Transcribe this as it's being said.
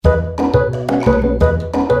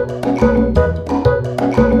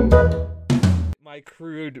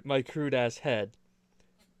My crude ass head,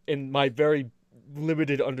 in my very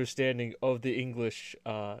limited understanding of the English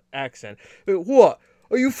accent. What?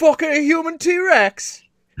 Are you fucking a human T-Rex?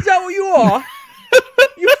 Is that what you are?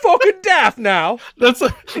 You fucking daft now. That's the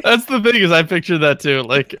thing, is I picture that too,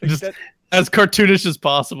 like just as cartoonish as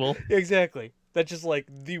possible. Exactly. That's just like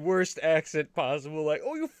the worst accent possible. Like,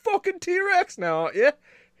 oh, you fucking T-Rex now, yeah.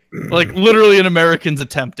 Like literally an American's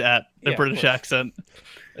attempt at a British accent.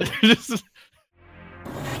 Just...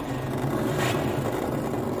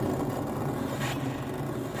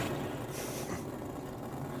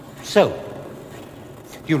 So,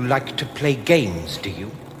 you like to play games, do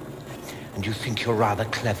you? And you think you're rather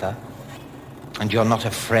clever? And you're not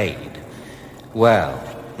afraid? Well,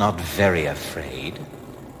 not very afraid.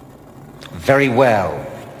 Very well,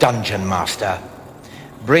 Dungeon Master.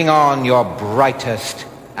 Bring on your brightest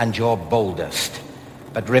and your boldest.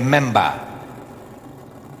 But remember,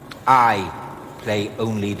 I play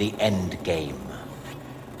only the end game.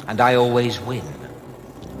 And I always win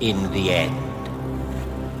in the end.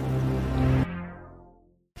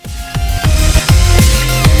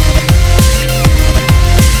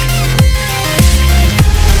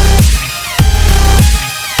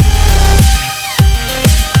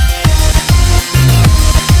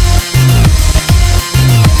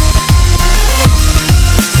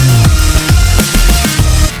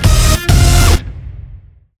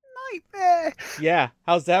 Yeah,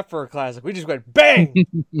 how's that for a classic? We just went bang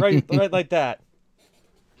right like that.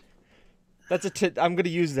 That's I'm gonna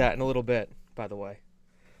use that in a little bit, by the way.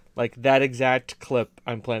 Like that exact clip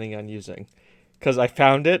I'm planning on using, because I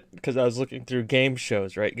found it because I was looking through game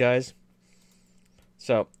shows, right, guys?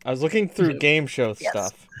 So I was looking through game show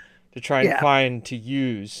stuff to try and find to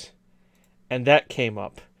use, and that came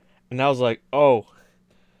up, and I was like, oh,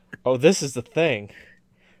 this is the thing.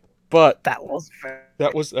 But that was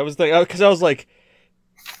the thing, because I was like,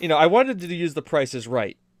 I wanted to use The Price is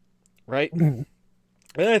Right? And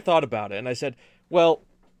then I thought about it, and I said, well,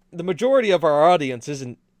 the majority of our audience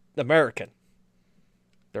isn't American.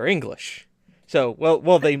 They're English. So,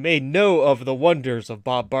 well, they may know of the wonders of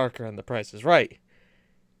Bob Barker and The Price is Right.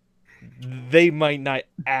 They might not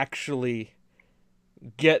actually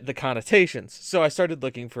get the connotations. So I started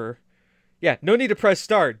looking for, no need to press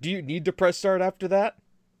start. Do you need to press start after that?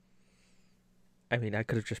 I mean, I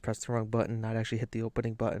could have just pressed the wrong button, not actually hit the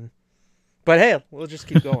opening button. But hey, we'll just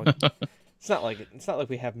keep going. It's not like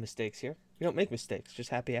we have mistakes here. We don't make mistakes, just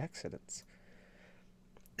happy accidents.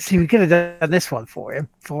 See, we could have done this one for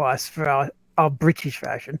us, for our British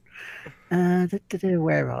version.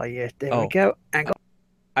 Where are you? There we go.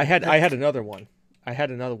 I had another one. I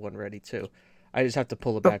had another one ready too. I just have to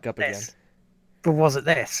pull it back up again. But was it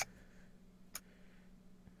this?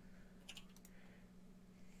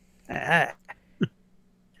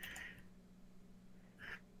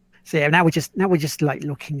 So yeah, now we're just like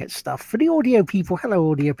looking at stuff for the audio people. Hello,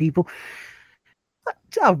 audio people.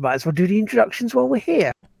 I might as well do the introductions while we're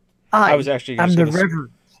here. I was actually I'm the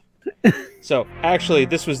Reverend. So actually,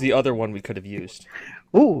 this was the other one we could have used.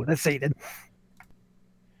 Oh, let's see then.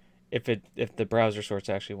 If the browser source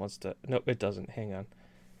actually wants to. Nope, it doesn't. Hang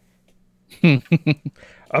on.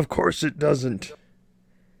 Of course it doesn't.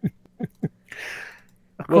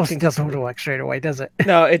 Of course it doesn't work straight away, does it?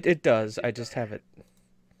 No, it does. I just have it.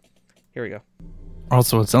 Here we go.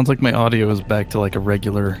 Also, it sounds like my audio is back to like a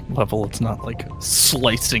regular level. It's not like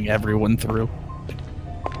slicing everyone through.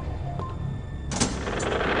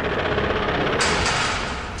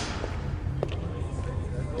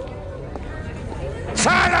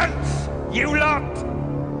 Silence, you lot!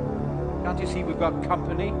 Can't you see we've got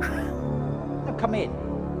company? Now come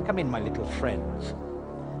in, my little friends.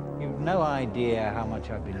 You've no idea how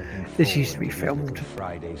much I've been looking forward to. This used to be filmed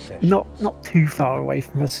Friday sessions. Not too far away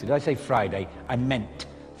from us. Did I say Friday? I meant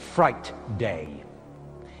Fright Day.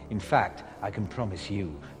 In fact, I can promise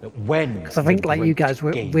you that when because I think like you guys,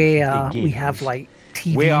 we have like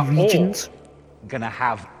TV we are regions. All gonna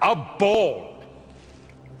have a ball,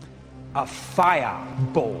 a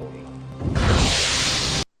fireball.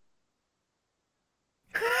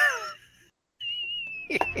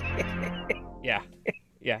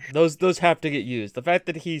 Yeah, those have to get used. The fact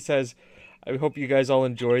that he says, I hope you guys all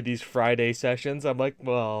enjoy these Friday sessions. I'm like,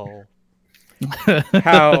 well,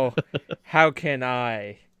 how can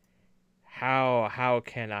I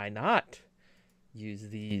not use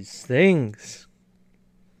these things?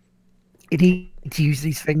 You need to use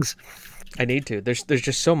these things. I need to. There's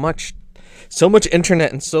just so much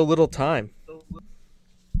internet and so little time.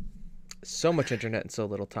 So much internet and so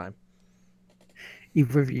little time.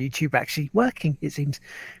 Even with YouTube actually working, it seems.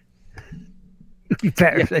 It'd be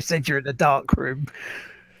better if they said you're in a dark room.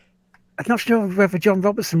 I'm not sure whether John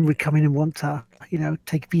Robertson would come in and want to,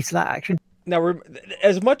 take a piece of that action. Now,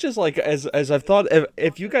 as much as as I've thought,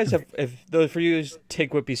 if you guys have, for you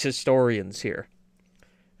take Whippy's historians here,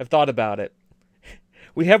 have thought about it,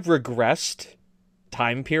 we have regressed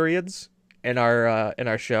time periods in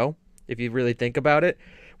our show. If you really think about it,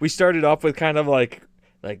 we started off with kind of like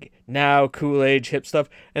now cool age hip stuff,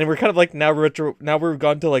 and we're kind of like now retro. Now we've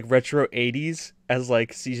gone to like retro 80s as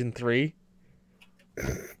like season 3.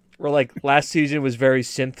 Where like last season was very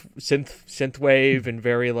synth wave and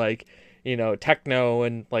very like techno,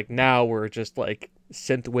 and like now we're just like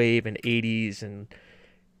synth wave and 80s, and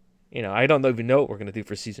I don't even know what we're gonna do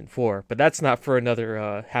for season 4, but that's not for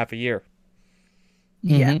another half a year.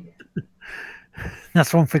 Yeah,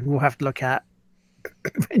 that's one thing we'll have to look at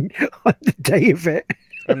on the day of it.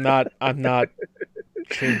 I'm not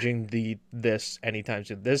changing this anytime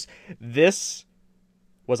soon. This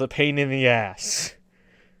was a pain in the ass.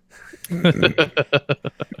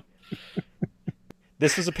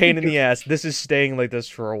 This was a pain in the ass. This is staying like this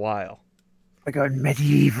for a while. We're going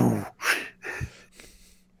medieval.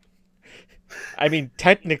 I mean,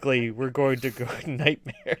 technically, we're going to go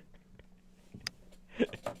nightmare.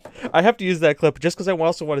 I have to use that clip just because I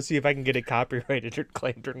also want to see if I can get it copyrighted or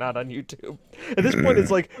claimed or not on YouTube. At this point,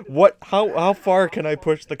 it's like, how far can I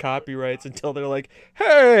push the copyrights until they're like,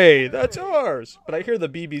 hey, that's ours? But I hear the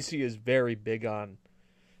BBC is very big on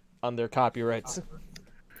their copyrights.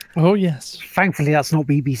 Oh, yes. Thankfully, that's not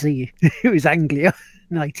BBC. It was Anglia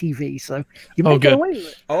and ITV, so you might get away with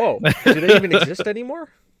it. Oh, do they even exist anymore?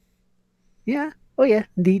 Yeah. Oh, yeah.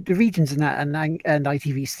 The regions and that and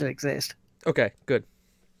ITV still exist. Okay, good.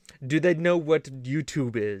 Do they know what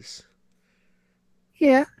YouTube is?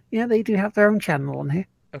 Yeah, they do have their own channel on here.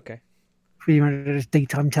 Okay. For those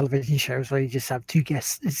daytime television shows where you just have two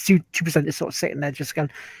guests, it's two presenters sort of sitting there just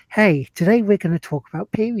going, hey, today we're going to talk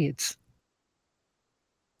about periods.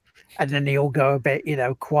 And then they all go a bit,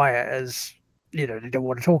 quiet as, they don't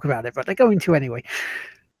want to talk about it, but they're going to anyway.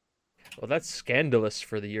 Well, that's scandalous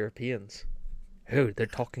for the Europeans. Oh, they're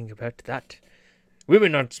talking about that.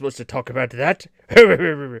 Women aren't supposed to talk about that.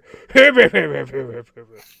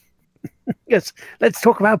 Yes, let's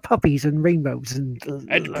talk about puppies and rainbows and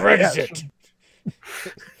Brexit.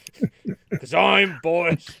 Because I'm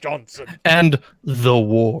Boris Johnson. And the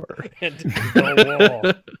war. And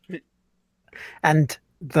the war. And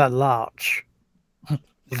the larch.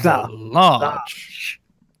 The larch.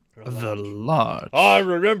 The larch. I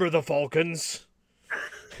remember the Falcons.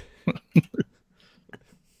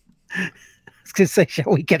 I was going to say,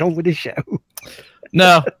 shall we get on with the show?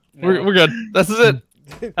 No, we're good. This is it.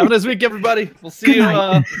 Have a nice week, everybody. We'll see you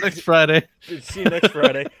next Friday. See you next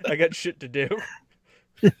Friday. I got shit to do.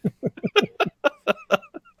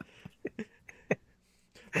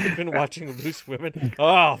 I've been watching Loose Women.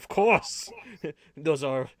 Oh, of course. Those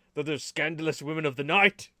are scandalous women of the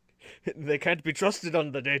night. They can't be trusted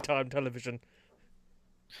on the daytime television.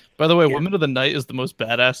 By the way, Women of the Night is the most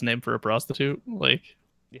badass name for a prostitute. Like,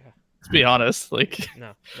 yeah. Let's be honest. Like,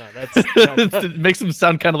 no, that's no. It makes them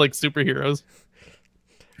sound kind of like superheroes.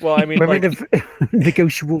 Well, I mean,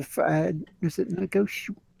 negotiable. Is it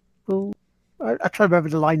negotiable? I try to remember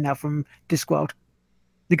the line now from Discworld.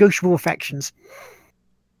 Negotiable affections.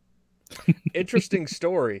 Interesting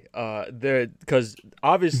story. Because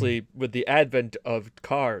obviously, with the advent of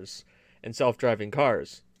cars and self-driving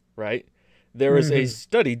cars, right? There was a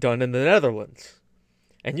study done in the Netherlands,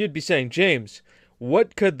 and you'd be saying, James,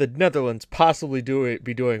 what could the Netherlands possibly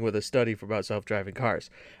be doing with a study about self-driving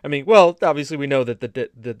cars? I mean, well, obviously we know that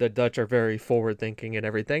the Dutch are very forward-thinking and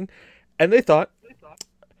everything, and they thought,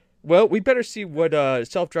 well, we better see what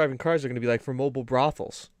self-driving cars are going to be like for mobile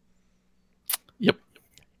brothels. Yep.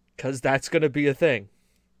 Because that's going to be a thing.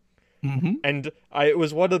 Mm-hmm. And it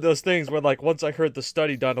was one of those things where, like, once I heard the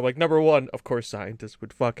study done, I'm like, number one, of course scientists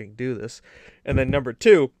would fucking do this. And then number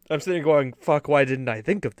two, I'm sitting going, fuck, why didn't I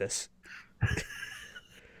think of this?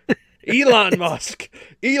 Elon Musk!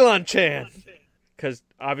 Elon Chan! Because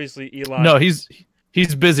obviously Elon... No, he's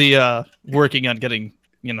busy working on getting,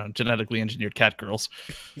 genetically engineered cat girls.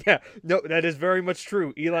 Yeah, no, that is very much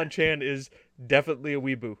true. Elon Chan is definitely a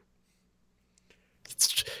weeboo.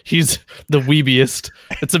 He's the weebiest.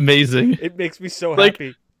 It's amazing. It makes me so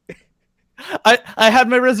happy. I had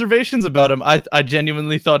my reservations about him. I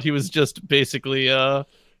genuinely thought he was just basically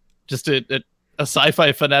just a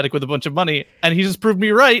sci-fi fanatic with a bunch of money, and he just proved me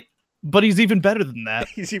right. But he's even better than that.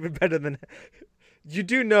 He's even better than that. You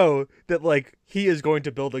do know that, like, he is going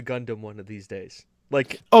to build a Gundam one of these days.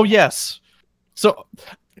 Like, oh yes. So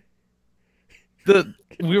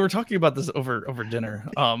We were talking about this over dinner.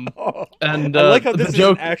 And I like how the this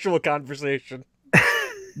joke, is an actual conversation.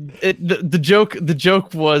 the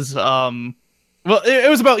joke was well, it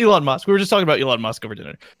was about Elon Musk. We were just talking about Elon Musk over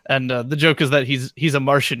dinner, and the joke is that he's a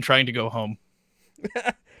Martian trying to go home.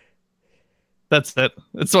 That's it.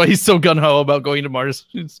 That's why he's so gun-ho about going to Mars.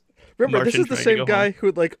 Remember, this is the same guy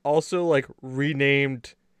who like also like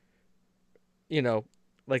renamed,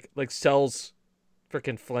 like sells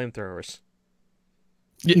freaking flamethrowers.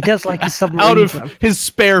 He does like his submarine out of though. his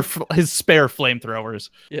spare flamethrowers.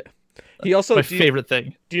 Yeah, he also My favorite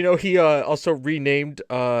thing. Do you know he also renamed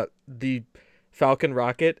the Falcon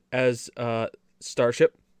rocket as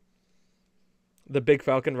Starship? The big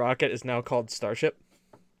Falcon rocket is now called Starship.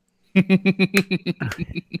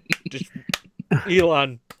 Just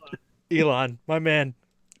Elon, my man.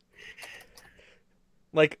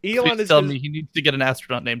 Like Elon Please is tell me he needs to get an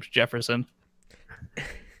astronaut named Jefferson.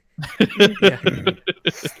 Yeah.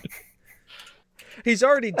 He's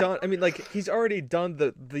already done. I mean, like he's already done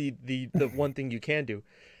the one thing you can do.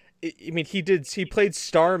 I mean, he played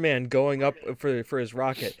Starman going up for his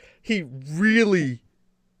rocket. He really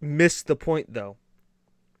missed the point, though.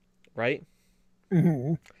 Right?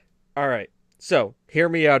 Mm-hmm. All right. So, hear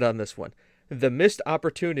me out on this one. The missed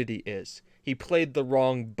opportunity is he played the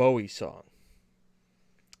wrong Bowie song.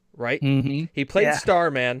 Right? Mm-hmm. He played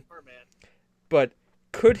Starman, but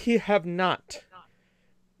could he have not?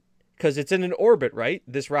 Because it's in an orbit, right?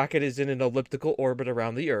 This rocket is in an elliptical orbit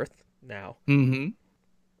around the Earth now. Mm-hmm.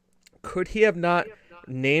 Could he have not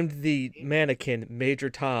named the mannequin Major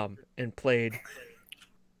Tom and played?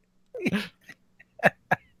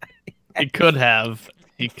 He could have.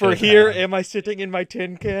 For here am I sitting in my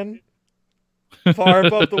tin can, far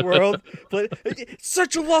above the world. But it's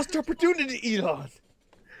such a lost opportunity, Elon.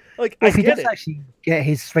 Like, Well, if he get does it. actually get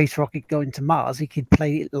his space rocket going to Mars, he could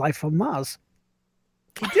play Life on Mars.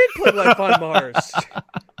 He did play Life on Mars.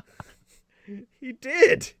 He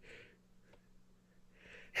did.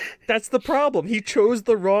 That's the problem. He chose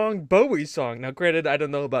the wrong Bowie song. Now, granted, I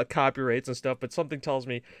don't know about copyrights and stuff, but something tells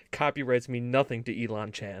me copyrights mean nothing to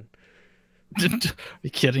Elon Chan. Are you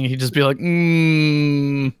kidding? He'd just be like,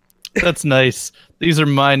 that's nice. These are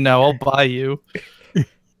mine now. I'll buy you.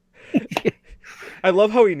 I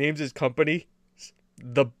love how he names his company.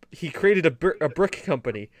 He created a brick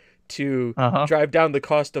company to drive down the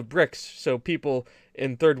cost of bricks, so people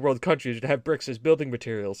in third world countries would have bricks as building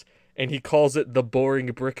materials, and he calls it the Boring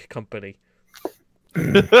Brick Company.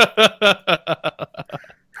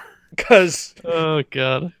 Because oh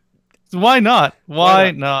god, why not?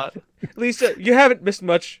 Why not? Lisa, you haven't missed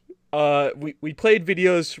much. We played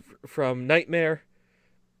videos from Nightmare,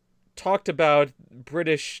 talked about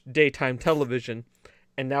British daytime television,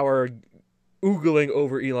 and now are oogling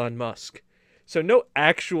over Elon Musk. So no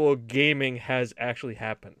actual gaming has actually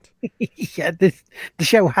happened. Yeah, the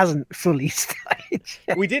show hasn't fully started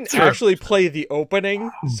yet. We didn't actually play the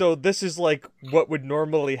opening, so this is like what would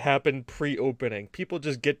normally happen pre-opening. People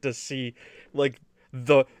just get to see like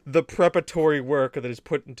the preparatory work that is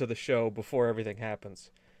put into the show before everything happens.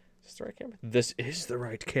 Is this the right camera? This is the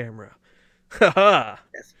right camera. Haha.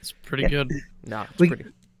 It's pretty good. Nah, it's pretty.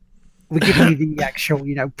 We're giving you the actual,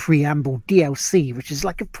 preamble DLC, which is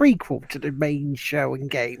like a prequel to the main show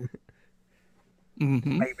and game.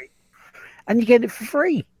 Mm-hmm. Maybe. And you get it for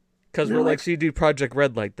free. Because we're like CD Projekt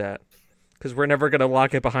Red like that. Because we're never going to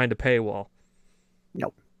lock it behind a paywall.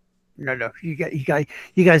 No. You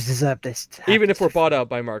guys deserve this. Even if we're bought out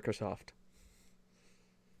by Microsoft.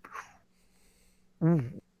 Ooh.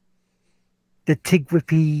 The Tig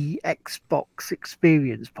Whippy Xbox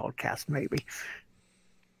Experience podcast, maybe.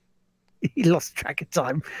 He lost track of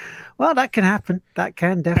time. Well, that can happen. That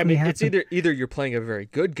can definitely happen. It's either you're playing a very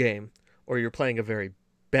good game or you're playing a very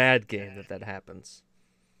bad game that happens.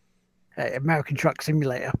 Hey, American Truck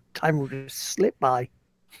Simulator. Time will just slip by.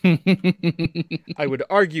 I would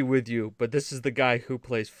argue with you, but this is the guy who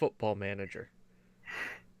plays Football Manager.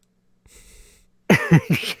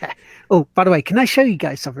 Yeah. Oh, by the way, can I show you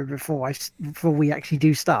guys something before we actually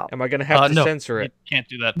do start? Am I going to have to no, censor it? You can't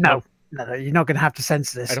do that. No, you're not going to have to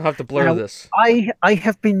censor this. I don't have to blur this. I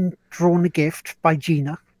have been drawn a gift by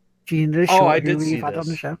Gina. Gina the Short, I did who see we've had this.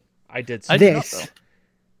 on the show. I did see This. this.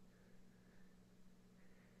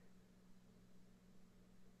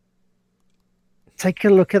 Take a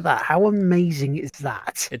look at that. How amazing is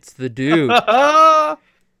that? It's the dude. The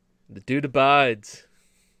dude abides.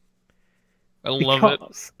 I love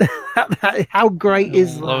it. How great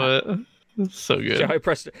is that? Love it. It's so good. Shall I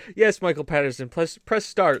press? Yes, Michael Patterson. Press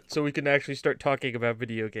start so we can actually start talking about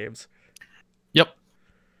video games. Yep.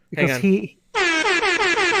 Hang Because on.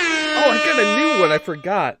 Oh, I got a new one. I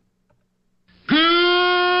forgot. Good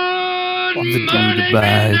dude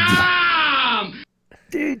abides.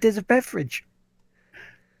 Dude, there's a beverage.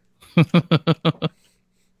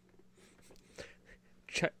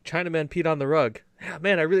 Chinaman peed on the rug. Yeah,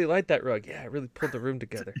 man, I really like that rug. Yeah, it really pulled the room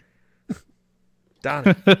together.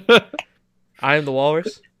 Donnie. I am the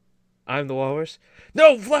walrus. I'm the walrus.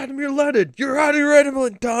 No, Vladimir Lenin! You're out of your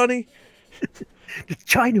element, Donnie! The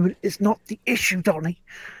Chinaman is not the issue, Donnie.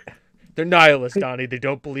 They're nihilists, Donnie. They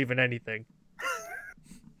don't believe in anything.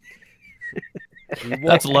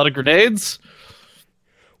 That's a lot of grenades.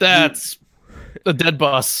 That's a dead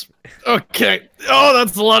boss. Okay. Oh,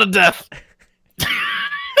 that's a lot of death.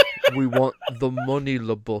 We want the money,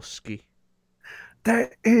 Lebowski.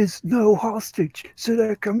 There is no hostage, so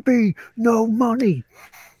there can be no money.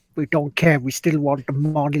 We don't care. We still want the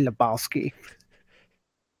money, Lebowski.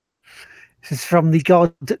 This is from the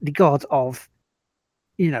god of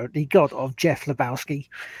Jeff Lebowski,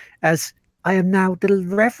 as I am now the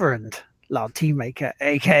Reverend Lord Teammaker,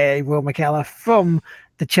 aka Will McKellar from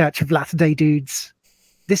the Church of Latter-day Dudes.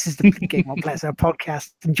 This is the Game on Pleasure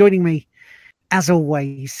podcast, and joining me, as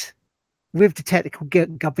always, with the technical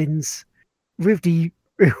gubbins, with the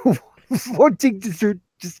wanting to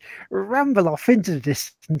just ramble off into the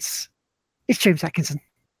distance, it's James Atkinson.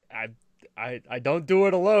 I don't do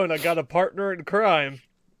it alone. I got a partner in crime.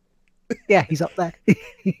 Yeah, he's up there.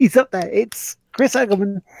 He's up there. It's Chris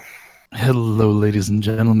Eggerman. Hello, ladies and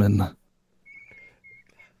gentlemen.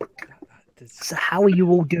 So how are you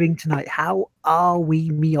all doing tonight? How are we,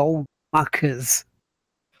 me old muckers?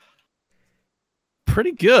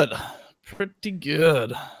 Pretty good. Pretty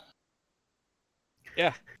good.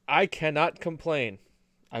 Yeah, I cannot complain.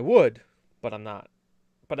 I would, but I'm not.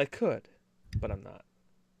 But I could, but I'm not.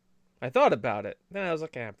 I thought about it. Then I was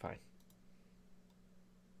like, I'm fine.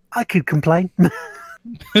 I could complain.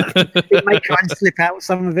 It might try and slip out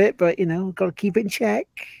some of it, but got to keep it in check.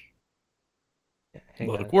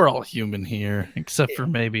 Look, we're all human here, except for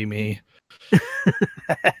maybe me.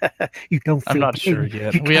 You don't. I'm not sure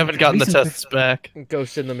yet. We haven't gotten the tests back.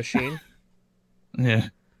 Ghost in the machine. Yeah.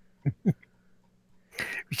 We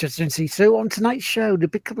just didn't see. So on tonight's show, the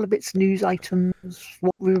big couple of bits, news items,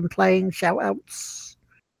 what we've been playing, shout outs,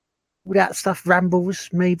 all that stuff, rambles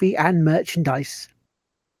maybe, and merchandise.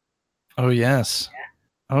 Oh yes.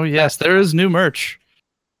 Oh yes. There is new merch.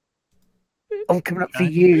 All coming up for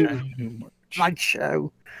you. Live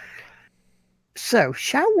show. So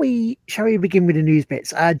shall we begin with the news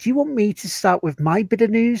bits? Do you want me to start with my bit of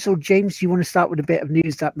news, or James, do you want to start with a bit of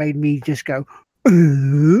news that made me just go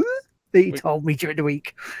that you told me during the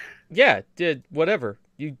week? Yeah, did whatever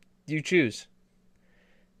you choose.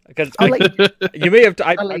 Because you may have.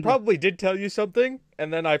 I probably did tell you something,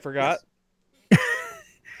 and then I forgot.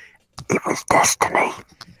 It was destiny.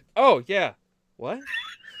 Oh yeah, what?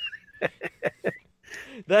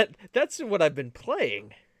 That's what I've been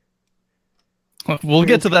playing. We'll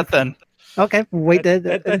get to that then. Okay, wait there.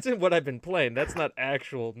 That's what I've been playing. That's not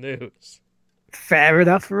actual news. Fair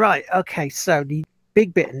enough. Right. Okay. So the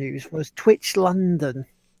big bit of news was Twitch London.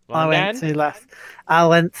 I went to last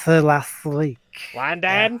week.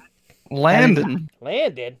 London. Landon.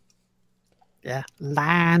 Yeah,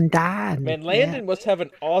 Landon. Man, Landon must have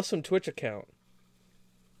an awesome Twitch account.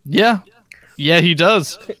 Yeah. Yeah, he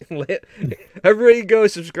does. Everybody go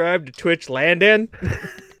subscribe to Twitch Landon.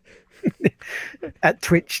 At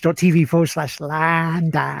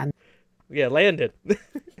twitch.tv/Landon. Yeah, Landon.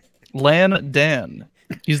 Dan.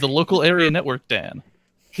 He's the local area network Dan.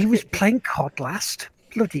 He was playing COD last.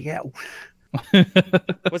 Bloody hell.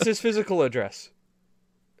 What's his physical address?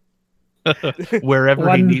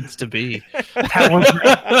 Wherever he needs to be.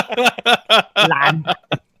 Land.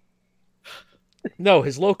 No,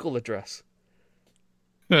 his local address.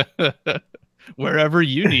 Wherever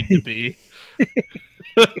you need to be.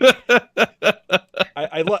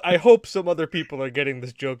 I hope some other people are getting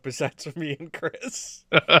this joke besides me and Chris.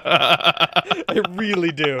 I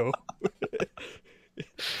really do.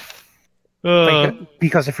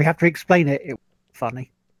 Because if we have to explain it, it's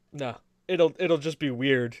funny. No, it'll just be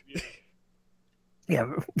weird. Yeah,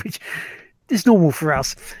 which is normal for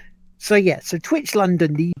us. So Twitch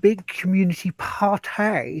London, the big community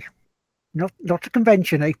party, not a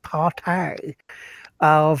convention, a party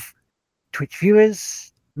of Twitch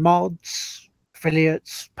viewers, mods,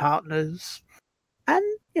 affiliates, partners, and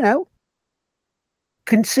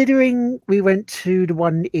considering we went to the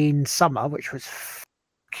one in summer, which was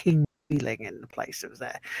fucking feeling in the place that was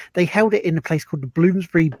there, they held it in a place called the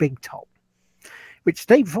Bloomsbury Big Top, which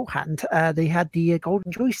day beforehand they had the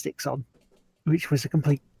golden joysticks on, which was a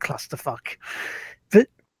complete clusterfuck. But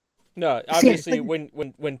no, obviously,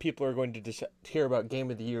 when people are going to hear about Game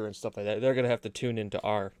of the Year and stuff like that, they're going to have to tune into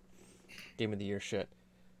our Game of the Year shit.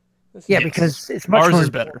 Yeah, Yes. because it's much Ours more is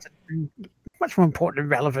better. much more important and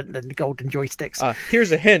relevant than the golden joysticks.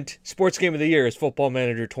 Here's a hint: Sports Game of the Year is Football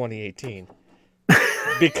Manager 2018,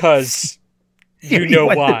 because you know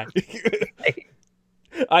why.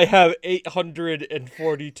 I have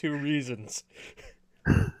 842 reasons.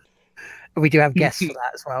 We do have guests for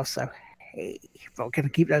that as well, so hey, we're going to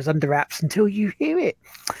keep those under wraps until you hear it.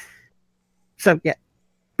 So yeah,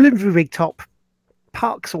 Bloomsbury Big Top,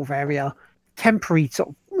 park sort of area, temporary sort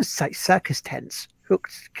of almost like circus tents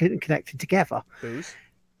hooked connected together. Booze?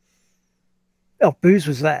 Oh, booze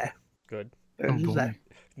was there. Good. Booze was there.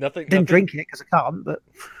 Nothing. Drink it because I can't, but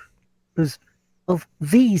was of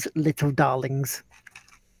these little darlings.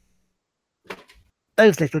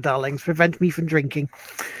 Those little darlings prevent me from drinking.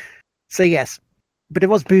 So yes, but there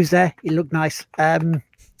was booze there. It looked nice. The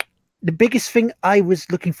biggest thing I was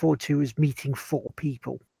looking forward to was meeting 4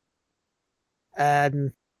 people.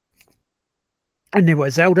 And they were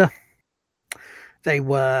Zelda. They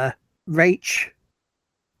were Rach.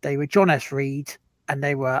 They were John S. Reed. And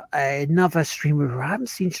they were another streamer who I haven't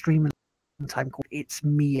seen stream in a long time called It's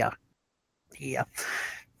Mia. Here.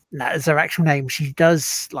 And that is her actual name. She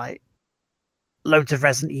does like loads of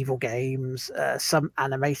Resident Evil games, some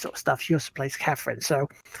anime sort of stuff. She also plays Catherine. So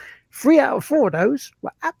 3 out of 4 of those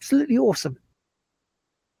were absolutely awesome.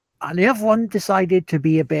 And the other one decided to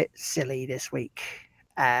be a bit silly this week.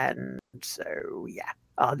 And so, yeah,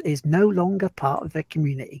 is no longer part of the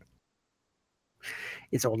community.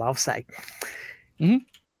 Is all I'll say.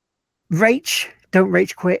 Mm-hmm. Rach, don't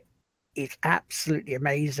rage quit. It's absolutely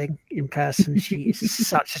amazing in person. She is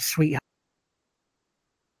such a sweetheart.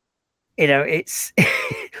 You know, it's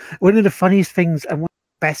one of the funniest things and one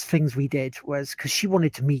of the best things we did was because she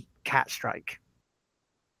wanted to meet Cat Strike,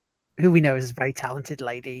 who we know is a very talented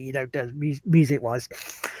lady, you know, does music wise.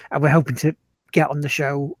 And we're hoping to get on the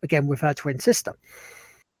show again with her twin sister.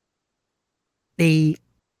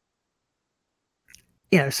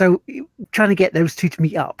 So trying to get those two to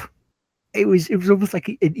meet up. It was almost like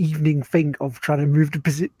an evening thing of trying to move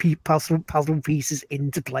the puzzle pieces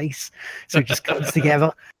into place so it just comes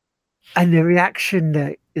together. And the reaction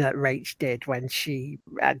that Rach did when she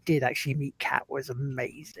did actually meet Kat was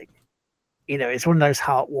amazing. You know, it's one of those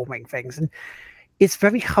heartwarming things, and it's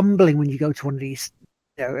very humbling when you go to one of these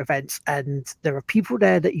events and there are people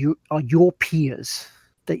there that you are your peers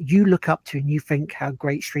that you look up to and you think how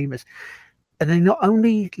great streamers, and they not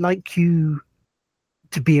only like you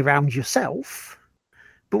to be around yourself,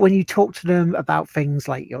 but when you talk to them about things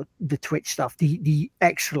like the Twitch stuff, the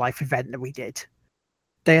Extra Life event that we did,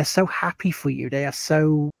 they are so happy for you. They are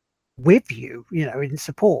so with you, in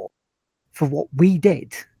support for what we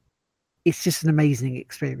did. It's just an amazing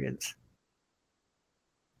experience.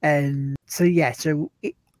 And so, yeah,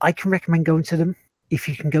 I can recommend going to them. If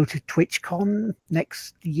you can go to TwitchCon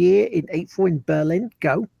next year in April in Berlin,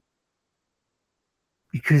 go.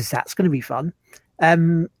 Because that's going to be fun.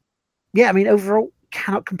 Yeah, I mean, overall,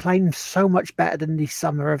 cannot complain. So much better than the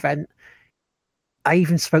summer event. I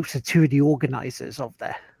even spoke to 2 of the organizers of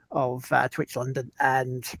Twitch London,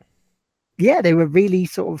 and yeah, they were really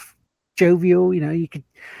sort of jovial. You could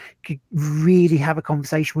really have a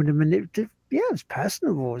conversation with them, and it was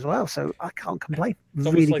personable as well. So I can't complain. It's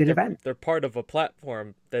really like good event. They're part of a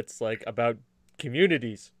platform that's like about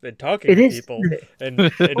communities and talking to people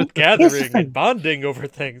and gathering and bonding over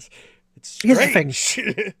things. It's strange.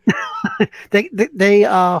 Here's the thing. They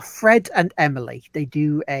are Fred and Emily. They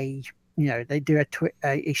do a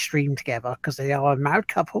stream together because they are a married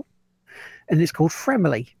couple, and it's called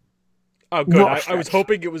Fremily. Oh, good. I was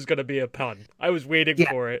hoping it was going to be a pun. I was waiting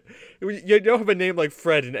for it. You don't have a name like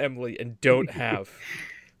Fred and Emily and don't have.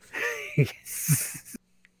 Yes.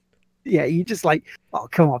 Yeah, you just like, oh,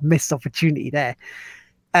 come on, missed opportunity there.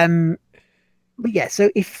 But yeah, so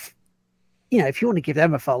if you want to give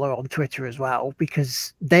them a follow on Twitter as well,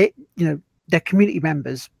 because they're community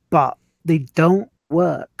members, but they don't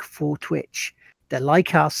work for Twitch. They're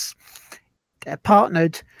like us. They're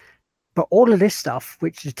partnered, but all of this stuff,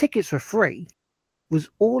 which the tickets were free, was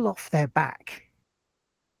all off their back.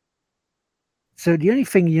 So the only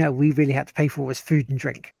thing we really had to pay for was food and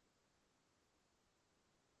drink.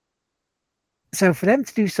 So for them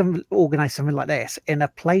to organize something like this in a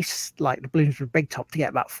place like the Bloomsbury Big Top to get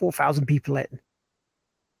about 4,000 people in,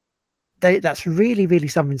 that's really, really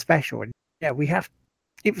something special. And yeah,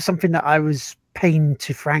 it was something that I was pained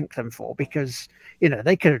to thank them for, because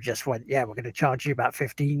they could have just went, yeah, we're going to charge you about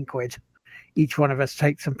 15 quid. Each one of us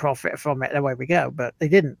take some profit from it. Away we go. But they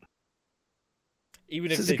didn't. Even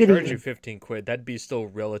if they charge you 15 quid, that'd be still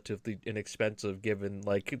relatively inexpensive given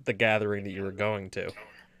like the gathering that you were going to.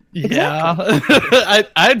 Yeah,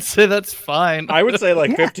 I'd say that's fine. I would say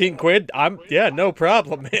like 15 quid. No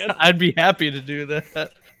problem, man. I'd be happy to do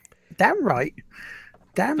that. Damn right.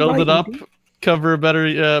 Damn Build right. it up, Indeed. cover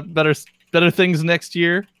better things next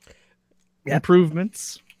year. Yeah.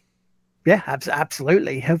 Improvements. Yeah,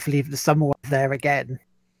 absolutely. Hopefully, if the summer was there again,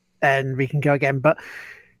 and we can go again. But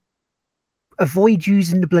avoid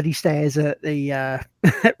using the bloody stairs at the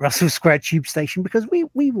at Russell Square Tube Station, because we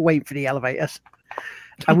were waiting for the elevators,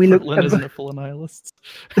 and we looked. Berlin isn't full of nihilists.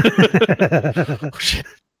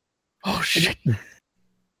 Oh shit!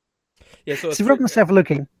 Yeah, so So Rob myself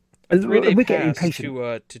looking. Three-day We're getting pass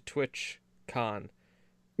impatient. to Twitch Con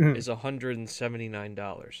is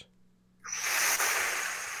 $179.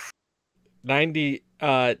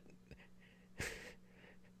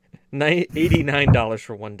 89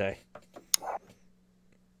 for one day.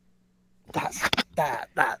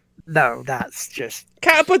 That's just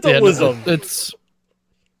Capitalism. It's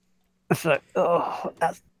like,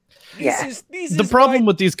 that's the problem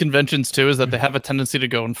with these conventions too is that they have a tendency to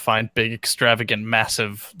go and find big, extravagant,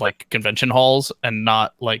 massive like convention halls and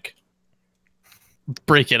not like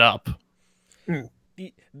break it up.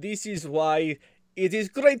 This is why it is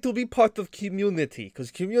great to be part of community,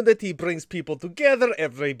 because community brings people together.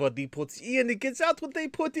 Everybody puts in, it gets out what they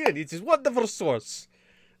put in. It is a wonderful source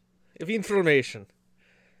of information.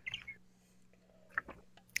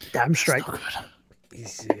 damn straight.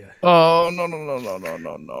 Oh no!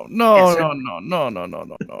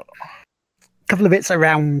 Couple of bits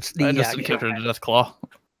around the. I just encountered a death claw.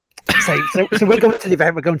 So we're going to the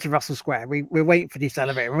event. We're going to Russell Square. We're waiting for this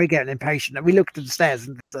elevator, and we're getting impatient. And we looked at the stairs,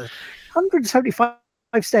 and there's 175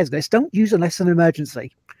 stairs. This don't use unless an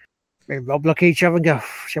emergency. Me and Rob look at each other and go,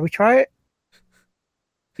 "Shall we try it?"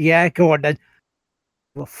 Yeah, go on then.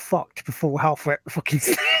 We're fucked before we're halfway up the fucking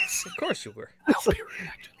stairs. Of course you were.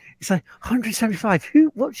 It's like 175.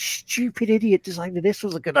 What stupid idiot decided this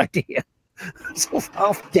was a good idea? Sort of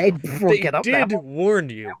half dead before we get up there. They did warn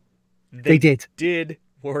you. They did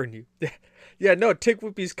warn you. Yeah, no, Tick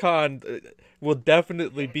Whoopies Con will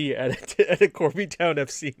definitely be at a Corbytown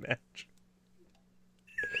FC match.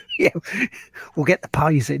 Yeah, we'll get the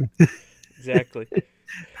pies in. Exactly.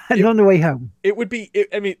 And on the way home. It would be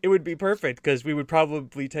perfect, because we would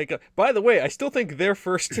probably take a... By the way, I still think they're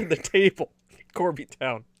first in the table,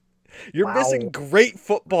 Corbytown. You're missing great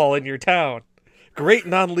football in your town. Great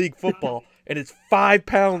non-league football. And it's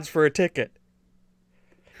 £5 for a ticket.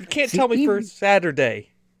 You can't tell me for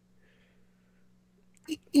Saturday.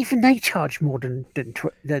 Even they charge more than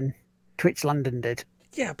Twitch London did.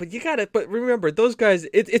 Yeah, but you got it. But remember, those guys,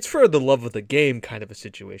 it's for the love of the game kind of a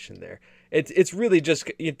situation there. It's really just,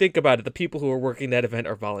 you think about it, the people who are working that event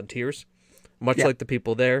are volunteers, much like the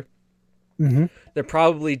people there. Mm-hmm. They're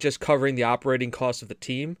probably just covering the operating costs of the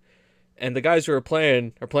team. And the guys who are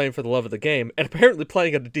playing for the love of the game, and apparently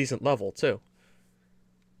playing at a decent level, too.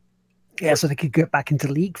 Yeah, so they could get back into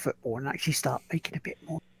league football and actually start making a bit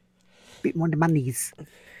more monies.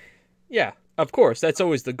 Yeah, of course. That's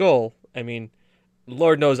always the goal. I mean,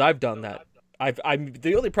 Lord knows I've done that. I'm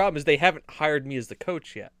the only problem is they haven't hired me as the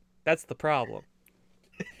coach yet. That's the problem.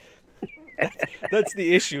 That's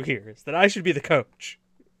the issue here, is that I should be the coach.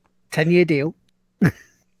 10-year deal.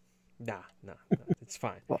 Nah, it's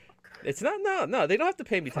fine. What? It's not. No, they don't have to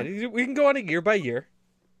pay me 10. We can go on a year by year.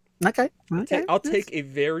 Okay. I'll take a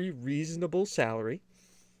very reasonable salary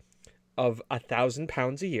of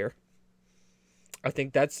 £1,000 a year. I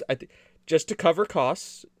think that's just to cover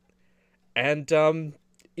costs, and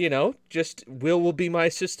just Will be my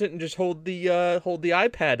assistant and just hold the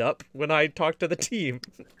iPad up when I talk to the team.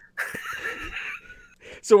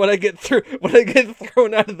 So when I get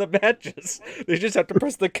thrown out of the matches, they just have to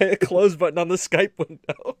press the close button on the Skype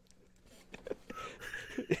window.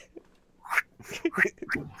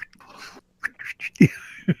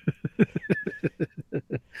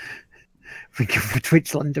 We give for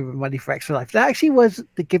Twitch London money for Extra Life. That actually was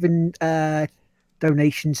the given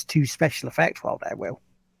donations to special effects while there, Will.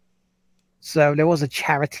 So there was a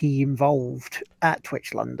charity involved at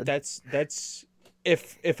Twitch London. That's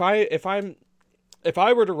if I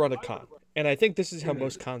were to run a con, and I think this is how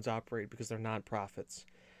most cons operate because they're nonprofits.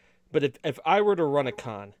 But if I were to run a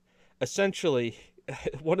con, essentially,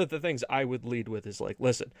 one of the things I would lead with is like,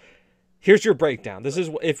 listen, here's your breakdown. This is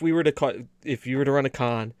if you were to run a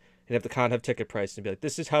con and have the con have ticket price and be like,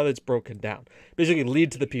 this is how it's broken down. Basically,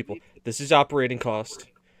 lead to the people. This is operating cost.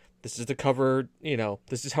 This is to cover,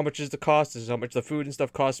 this is how much is the cost. This is how much the food and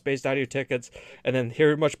stuff costs based out of your tickets. And then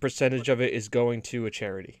here much percentage of it is going to a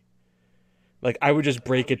charity. Like, I would just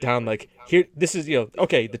break it down like, here, this is,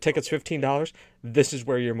 okay, the ticket's $15. This is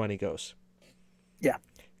where your money goes. Yeah.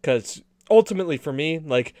 Because ultimately for me,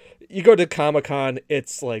 like, you go to Comic-Con,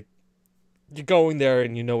 it's like you're going there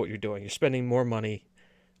and you know what you're doing. You're spending more money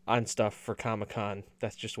on stuff for Comic-Con.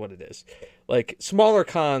 That's just what it is. Like, smaller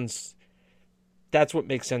cons, that's what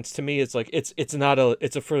makes sense to me. It's like it's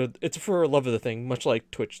for a love of the thing, much like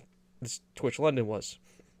Twitch London was.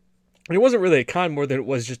 And it wasn't really a con more than it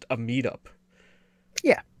was just a meetup.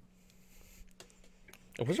 Yeah.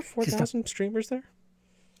 Was there 4,000 streamers there?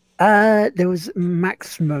 There was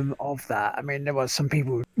maximum of that. I mean, there was some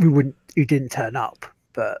people who didn't turn up,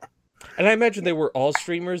 but. And I imagine they were all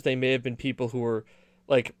streamers. They may have been people who were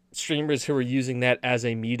like streamers who were using that as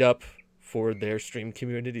a meetup for their stream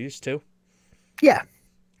communities too. Yeah,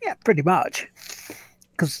 pretty much.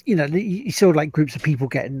 Because you saw like groups of people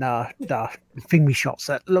getting the thingy shots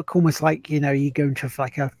that look almost like you go into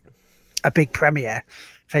like a big premiere,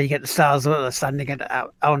 so you get the stars standing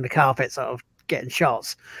out on the carpet, sort of getting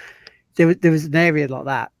shots. There was an area like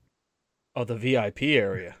that. Oh, the VIP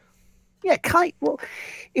area. Yeah, well,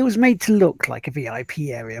 it was made to look like a VIP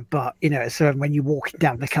area, but so when you're walking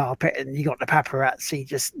down the carpet and you got the paparazzi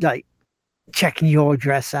just like checking your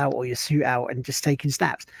dress out or your suit out and just taking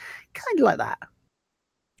snaps, kind of like that.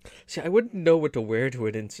 See, I wouldn't know what to wear to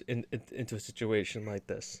it into a situation like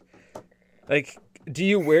this. Like, do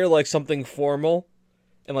you wear like something formal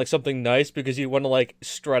and like something nice because you want to like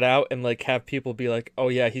strut out and like have people be like, oh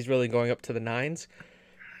yeah, he's really going up to the nines?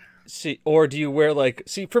 See, or do you wear like,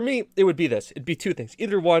 for me, it would be this. It'd be two things.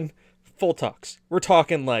 Either one, full tux. We're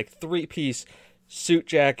talking like 3-piece suit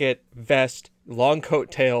jacket, vest, long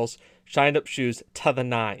coat tails, shined up shoes to the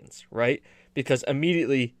nines, right? Because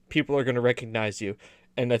immediately people are going to recognize you.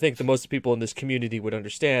 And I think the most people in this community would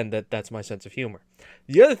understand that that's my sense of humor.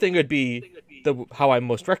 The other thing would be how I'm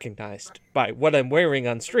most recognized by what I'm wearing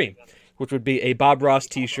on stream, which would be a Bob Ross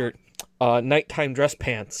t-shirt, nighttime dress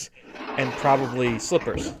pants, and probably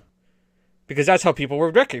slippers. Because that's how people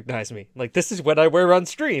would recognize me. Like, this is what I wear on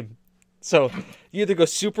stream. So you either go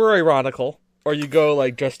super ironical or you go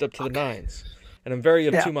like dressed up to the nines. And I'm very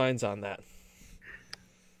of two minds on that.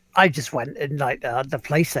 I just went in like the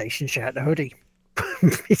PlayStation shirt, the hoodie.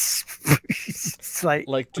 it's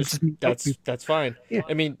like just that's fine. Yeah.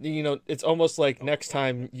 I mean, it's almost like next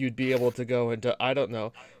time you'd be able to go into, I don't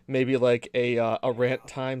know, maybe like a Rant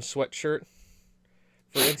Time sweatshirt,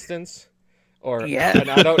 for instance, or and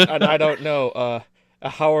I don't know,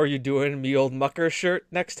 how are you doing, me old mucker shirt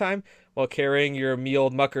next time while carrying your me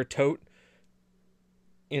old mucker tote.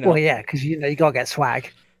 Well, yeah, because you gotta get swag.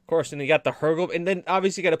 Of course, and you got the Hergel, and then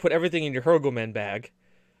obviously you got to put everything in your Hergelman bag.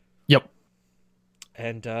 Yep.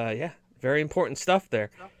 And very important stuff there.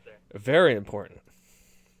 Very important.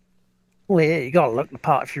 Well, yeah, you gotta look the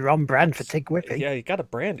part if you're on brand for Tig Whippy. Yeah, you gotta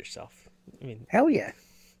brand yourself. I mean, hell yeah.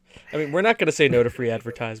 I mean, we're not gonna say no to free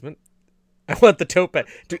advertisement. I want the tote bag.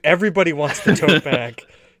 Dude, everybody wants the tote bag,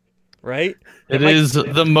 right? It is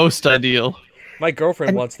the most ideal. My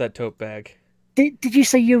girlfriend wants that tote bag. Did you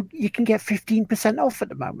say you can get 15% off at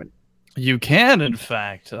the moment? You can, in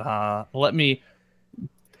fact.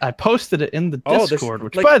 I posted it in the Discord,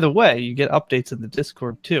 which, by the way, you get updates in the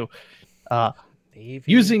Discord too.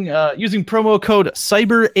 Using promo code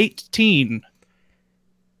Cyber18,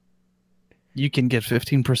 you can get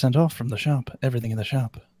 15% off from the shop. Everything in the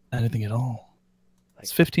shop, anything at all.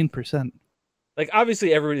 It's 15%. Like,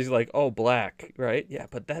 obviously, everybody's like, "Oh, black, right?" Yeah,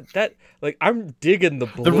 but that like, I'm digging the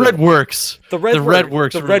blue. The red works. The red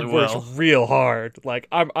works. The red works real hard. Like,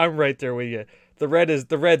 I'm right there with you. The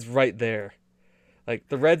red's right there. Like,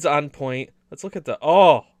 the red's on point. Let's look at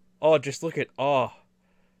just look at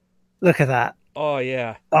Look at that. Oh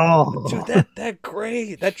yeah. Oh, dude, that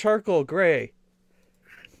gray, that charcoal gray.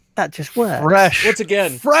 That just works. Fresh. Once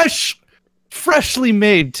again, freshly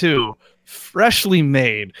made too. Freshly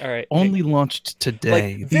made. All right. Only launched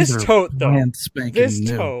today. Like, this tote though. This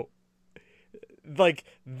new. Tote. Like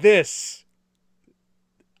this.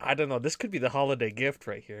 I don't know. This could be the holiday gift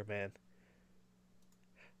right here, man.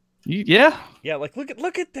 Yeah. Yeah, like look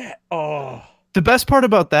at that. Oh. The best part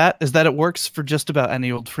about that is that it works for just about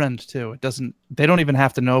any old friend too. They don't even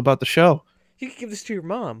have to know about the show. You can give this to your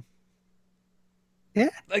mom. Yeah.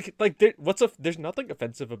 There's nothing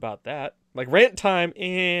offensive about that. Like, Rant Time,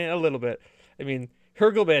 a little bit. I mean,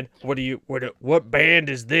 Hergelman, what band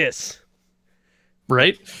is this?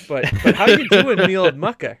 Right? But how you doing, me old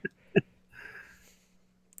mucker?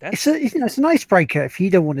 It's an icebreaker. If you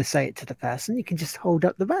don't want to say it to the person, you can just hold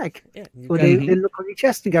up the bag. Yeah, or they look on your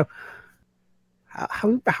chest and go,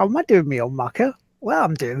 how am I doing, me old mucker? Well,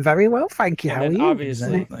 I'm doing very well, thank you. And how are you?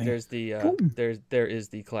 Obviously, there's the there is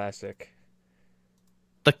the classic.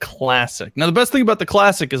 The classic. Now, the best thing about the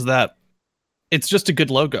classic is that it's just a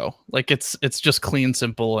good logo. Like, it's just clean,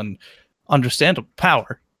 simple, and understandable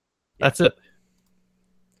power. That's it.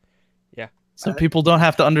 Yeah. So people don't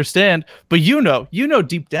have to understand, but you know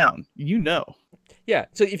deep down, you know. Yeah.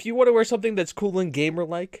 So if you want to wear something that's cool and gamer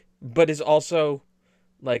like, but is also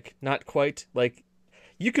like not quite like,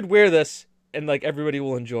 you could wear this and like everybody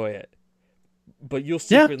will enjoy it, but you'll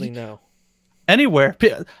secretly know. Anywhere.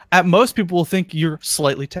 At most, people will think you're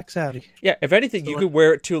slightly tech savvy. Yeah. If anything, you could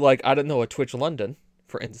wear it to like, I don't know, a Twitch London,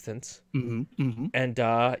 for instance. And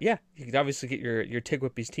yeah, you could obviously get your Tig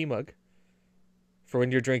Whippy's tea mug for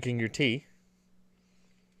when you're drinking your tea.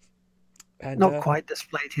 And, Not quite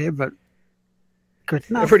displayed here, but good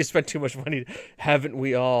enough. I've already spent too much money, haven't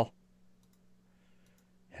we all?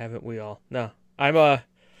 Haven't we all? No, I'm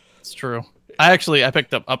It's true. I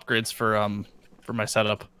picked up upgrades for my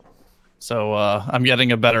setup, so I'm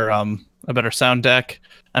getting a better sound deck.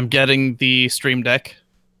 I'm getting the stream deck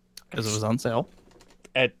because it was on sale.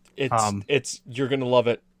 It's you're gonna love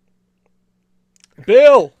it.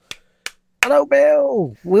 Bill! Hello,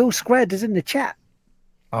 Bill! Will Squared is in the chat.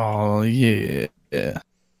 Oh, yeah.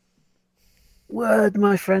 Word,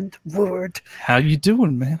 my friend, word. How you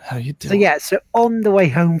doing, man? How you doing? So on the way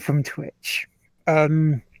home from Twitch,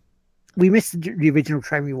 we missed the original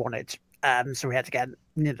train we wanted. So we had to get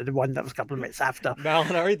the one that was a couple of minutes after.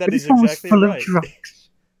 Malinari, that is this one was exactly full right. of drunks.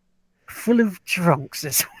 Full of drunks,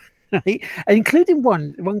 this one, right? And including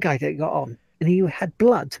one guy that got on, and he had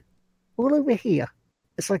blood all over here.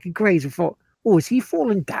 It's like a graze. I thought, oh, is he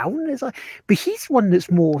falling down? It's like, but he's one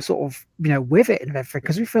that's more sort of, with it and everything,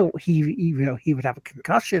 because we felt he would have a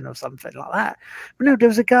concussion or something like that. But no, there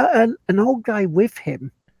was a guy, an old guy with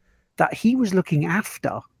him that he was looking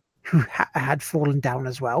after, who had fallen down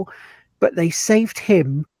as well, but they saved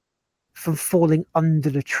him from falling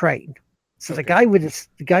under the train. So the guy with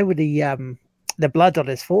the blood on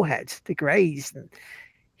his forehead, the graze, and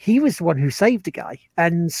he was the one who saved the guy.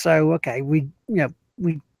 And so, okay, we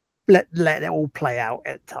let it all play out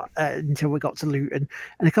until we got to Luton,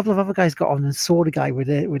 and a couple of other guys got on and saw the guy with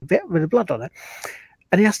the blood on it,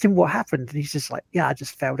 and he asked him what happened, and he's just like, "Yeah, I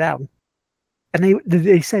just fell down." And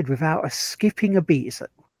they said without skipping a beat, it's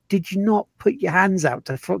like, did you not put your hands out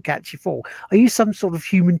to catch your fall? Are you some sort of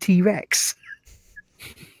human T-Rex?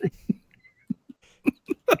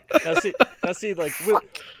 Now see, like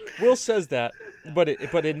Will says that, but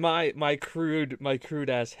in my crude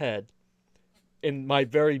ass head, in my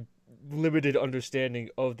very limited understanding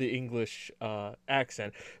of the English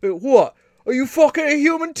accent, what? Are you fucking a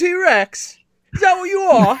human T-Rex? Is that what you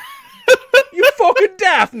are? You fucking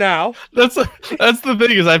daft now. That's the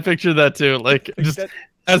thing, is I picture that too, like just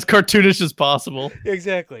as cartoonish as possible.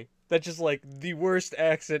 Exactly. That's just like the worst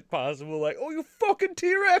accent possible. Like, oh, you fucking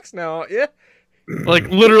T-Rex now, yeah. Like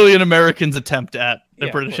literally an American's attempt at a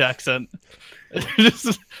British accent.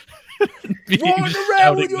 Just rolling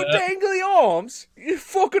around with your dangly arms. You're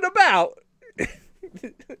fucking about.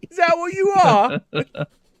 Is that what you are?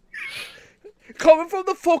 Coming from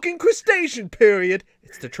the fucking crustacean period.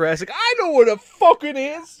 It's the Triassic. I know what a fucking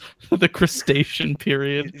is. The crustacean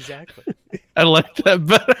period. Exactly. I like that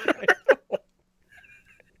better.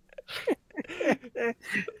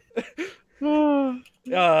 Oh,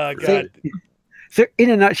 God. So, in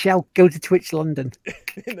a nutshell, go to Twitch London.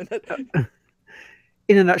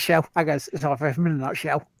 In a nutshell, I guess it's half in a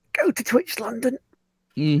nutshell. Go to Twitch London.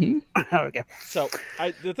 Mm-hmm. There we go. So,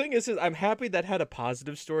 the thing is I'm happy that had a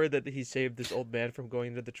positive story that he saved this old man from going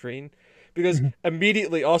into the train, because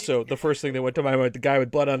immediately, also, the first thing that went to my mind, the guy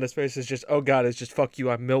with blood on his face, is just, oh God, it's just fuck you,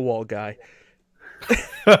 I'm Millwall guy.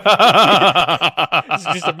 It's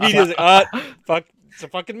just immediately, fuck. It's a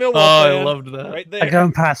fucking Millwall. I loved that. Right there. And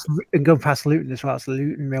going past Luton as well. It's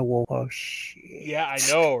Luton, Millwall. Oh shit. Yeah, I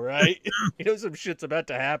know, right? You know some shit's about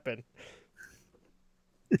to happen.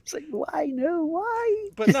 It's like, why? No, why?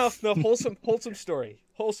 But no, wholesome story.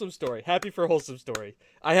 Wholesome story. Happy for wholesome story.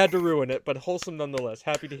 I had to ruin it, but wholesome nonetheless.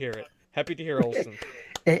 Happy to hear it. Happy to hear wholesome.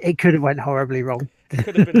 It could have went horribly wrong. It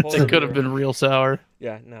could have been It could have been real sour.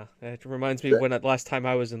 Yeah, no. It reminds me when last time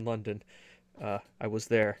I was in London, I was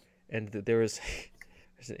there, and there's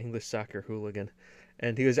an English soccer hooligan,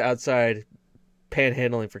 and he was outside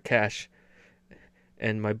panhandling for cash,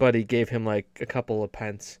 and my buddy gave him like a couple of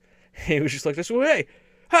pence. He was just like, this, hey,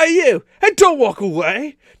 you, hey, don't walk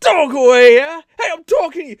away, yeah? Hey, I'm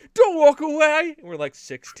talking to you, don't walk away. And we're like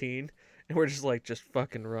 16, and we're just like, just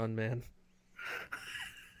fucking run, man.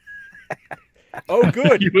 Oh,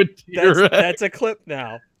 good. That's a clip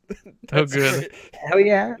now. Oh, good. Hell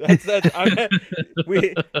yeah.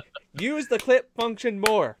 We use the clip function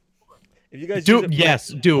more. If you guys do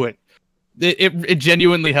it. It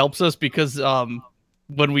genuinely helps us, because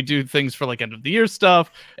when we do things for like end of the year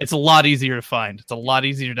stuff, it's a lot easier to find. It's a lot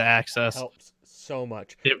easier to access. Helps so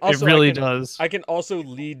much. It Also, really does. I can also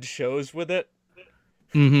lead shows with it.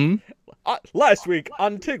 Mm-hmm. Last week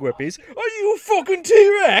on Tig Whippies, are you a fucking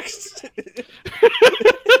T-Rex?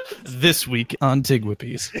 This week on Tig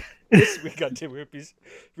Whippies. This week on Tig Whippies.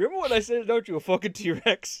 Remember when I said, "Don't you a fucking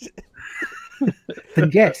T-Rex"?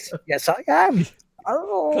 Then yes, I am.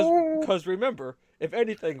 Oh, Because remember, if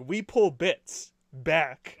anything, we pull bits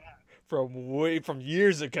back from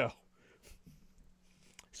years ago.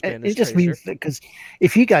 it just means that because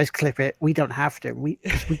if you guys clip it, we don't have to. We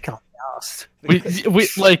can't be asked. We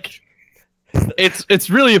like it's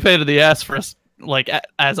really a pain in the ass for us, like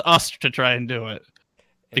as us, to try and do it,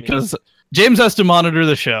 because James has to monitor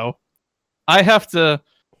the show. I have to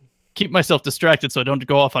keep myself distracted so I don't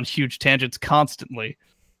go off on huge tangents constantly.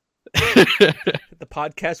 The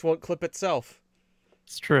podcast won't clip itself.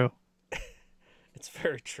 It's true. It's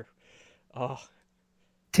very true. Oh,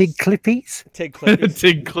 Tig Clippies? Tig Clippies.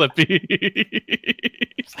 Tig Clippies.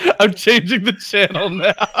 I'm changing the channel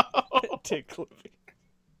now. Tig Clippies.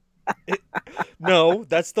 No,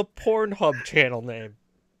 that's the Pornhub channel name.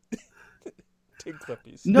 Tig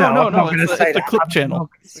Clippies. No, I'm not gonna it's say the clip I'm channel. not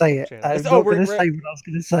gonna say it. Channel. I'm not going to say what I was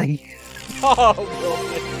going to say. Oh,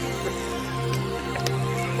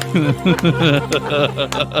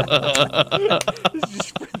 it's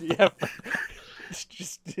just for the effort. It's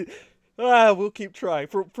just we'll keep trying.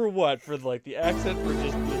 For what? For like the accent? For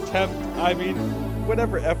just the attempt? I mean,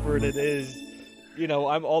 whatever effort it is, you know,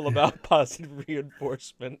 I'm all about positive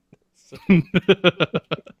reinforcement. So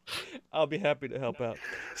I'll be happy to help out.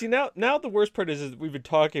 See, now the worst part is we've been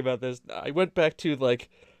talking about this. I went back to like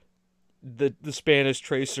the Spanish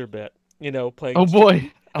Tracer bit, you know, playing. Oh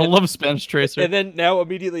boy, I love Spanish Tracer. And then now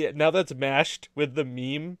that's mashed with the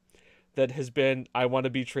meme that has been "I want to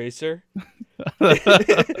be Tracer."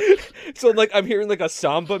 So like I'm hearing like a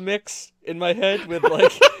samba mix in my head with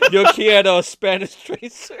like "Yo quiero Spanish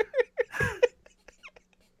Tracer."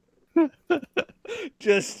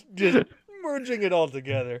 just merging it all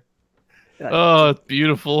together. Oh, it's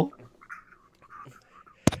beautiful.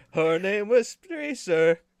 Her name was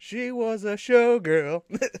Tracer. She was a showgirl.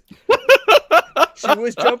 She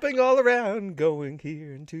was jumping all around, going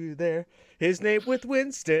here and to there. His name was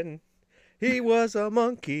Winston. He was a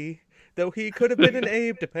monkey, though he could have been an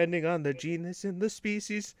ape, depending on the genus and the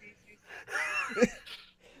species.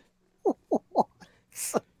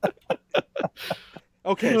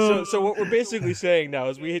 Okay, so what we're basically saying now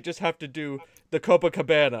is we just have to do the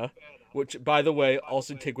Copacabana, which, by the way,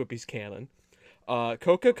 also Tig Whippy's canon.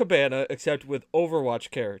 Copacabana, except with Overwatch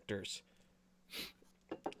characters,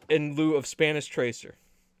 in lieu of Spanish Tracer.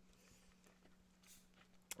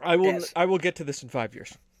 I will get to this in 5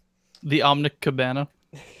 years. The Omnic Cabana.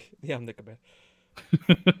 The Omnic Cabana.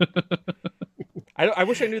 I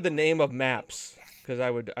wish I knew the name of maps, because I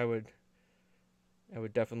would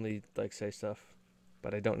definitely like say stuff,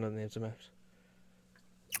 but I don't know the names of maps.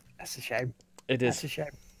 That's a shame. It is. That's a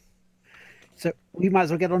shame. So we might as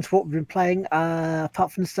well get on to what we've been playing.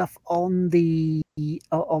 Apart from the stuff on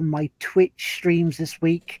my Twitch streams this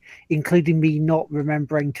week, including me not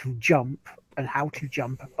remembering to jump and how to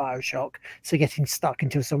jump at BioShock, so getting stuck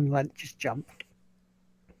until someone went, just jump.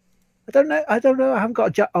 I don't know. I haven't got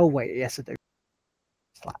a jump. Oh wait, yes I do.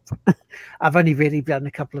 Slap. I've only really done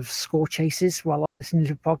a couple of score chases while I'm listening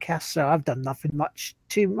to podcasts, so I've done nothing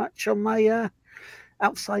too much on my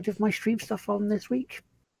outside of my stream stuff on this week.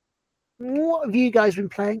 What have you guys been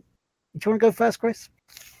playing? Do you want to go first, Chris?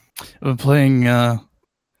 I've been playing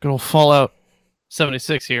good old Fallout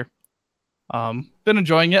 76 here. Been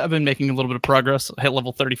enjoying it. I've been making a little bit of progress. I hit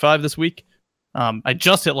level 35 this week. I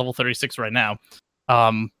just hit level 36 right now.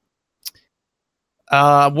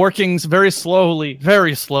 Working very slowly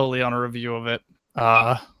on a review of it.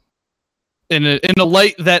 In a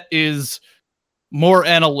light that is more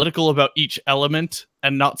analytical about each element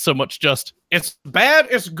and not so much just it's bad,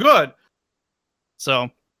 it's good.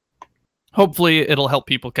 So hopefully it'll help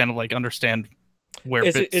people kind of like understand where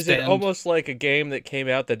is it almost like a game that came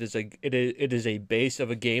out that is it is a base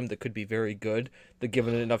of a game that could be very good, that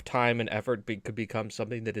given it enough time and effort could become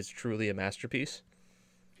something that is truly a masterpiece?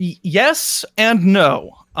 Yes and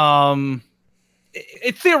no.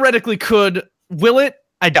 It theoretically could. Will it?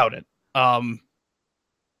 I doubt it.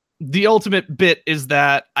 The ultimate bit is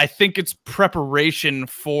that I think it's preparation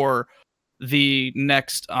for the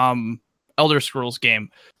next Elder Scrolls game,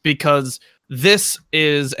 because this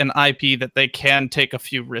is an IP that they can take a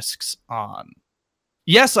few risks on.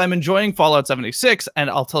 Yes, I'm enjoying Fallout 76, and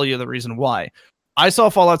I'll tell you the reason why. I saw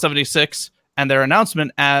Fallout 76 and their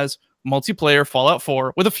announcement as multiplayer Fallout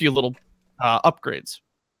 4 with a few little upgrades,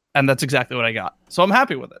 and that's exactly what I got. So I'm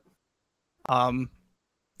happy with it.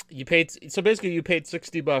 You paid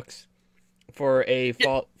 $60 for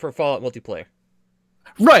for Fallout multiplayer.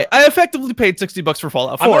 Right, I effectively paid $60 for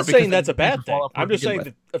Fallout 4. I'm not saying that's a bad thing. I'm just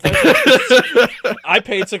saying that I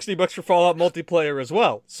paid $60 for Fallout multiplayer as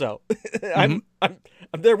well. So I'm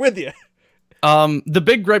there with you. The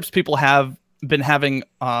big gripes people have been having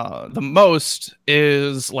the most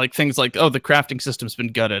is like things like, oh, the crafting system's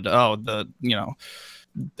been gutted. Oh,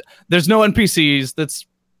 there's no NPCs. That's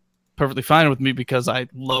perfectly fine with me because I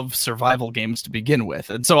love survival games to begin with.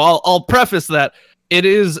 And so I'll preface that it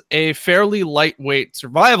is a fairly lightweight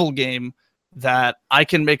survival game that I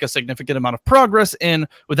can make a significant amount of progress in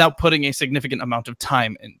without putting a significant amount of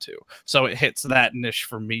time into. So it hits that niche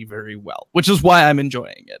for me very well, which is why I'm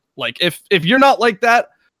enjoying it. Like if you're not like that,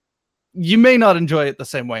 you may not enjoy it the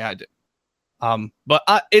same way I do. But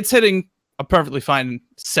it's hitting a perfectly fine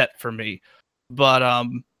set for me. But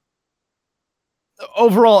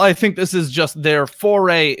overall, I think this is just their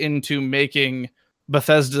foray into making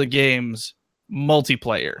Bethesda games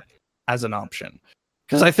multiplayer as an option.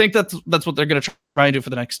 Because I think that's what they're going to try and do for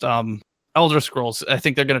the next Elder Scrolls. I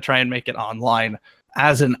think they're going to try and make it online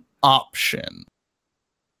as an option.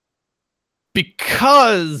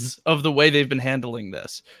 Because of the way they've been handling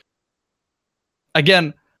this.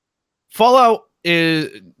 Again, they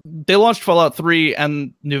launched Fallout 3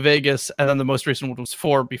 and New Vegas, and then the most recent one was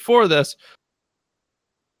 4 before this.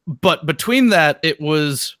 But between that, it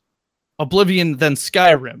was Oblivion, then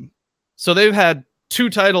Skyrim. So they've had 2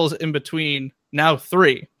 titles in between, now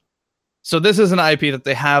 3. So this is an IP that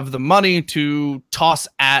they have the money to toss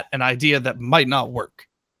at an idea that might not work.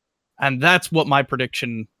 And that's what my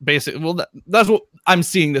prediction basically, that's what I'm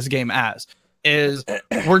seeing this game as, is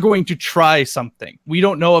we're going to try something. We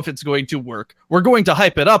don't know if it's going to work. We're going to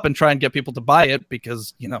hype it up and try and get people to buy it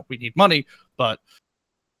because, we need money. But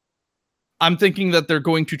I'm thinking that they're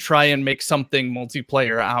going to try and make something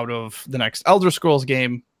multiplayer out of the next Elder Scrolls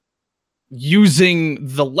game using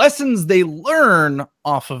the lessons they learn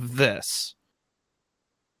off of this.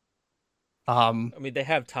 They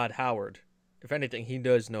have Todd Howard. If anything, he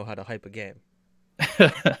does know how to hype a game.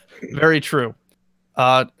 Very true.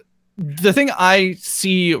 The thing I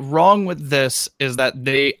see wrong with this is that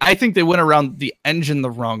I think they went around the engine the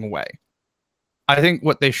wrong way. I think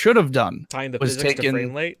what they should have done Tying the was physics to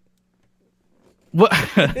frame rate.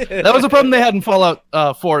 That was a problem they had in Fallout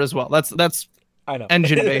 4 as well. That's I know.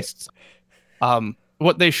 engine based.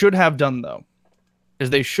 What they should have done though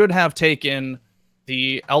is they should have taken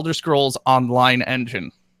the Elder Scrolls Online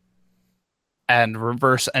engine and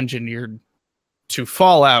reverse engineered to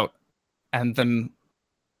Fallout, and then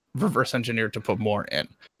reverse engineered to put more in.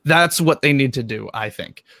 That's what they need to do, I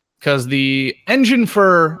think, because the engine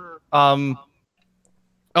for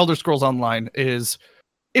Elder Scrolls Online it's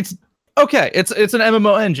okay. It's an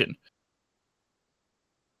MMO engine,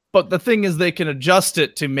 but the thing is, they can adjust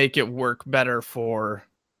it to make it work better for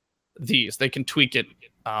these. They can tweak it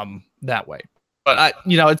that way. But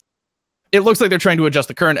it looks like they're trying to adjust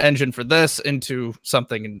the current engine for this into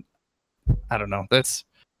something, and I don't know.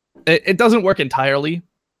 It doesn't work entirely,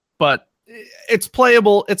 but it's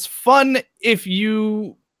playable. It's fun if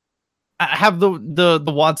you have the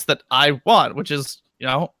wants that I want, which is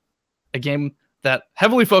a game that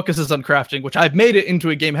heavily focuses on crafting, which I've made it into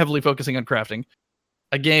a game heavily focusing on crafting,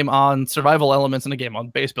 a game on survival elements, and a game on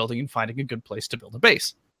base building and finding a good place to build a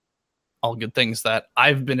base. All good things that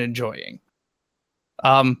I've been enjoying.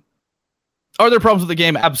 Are there problems with the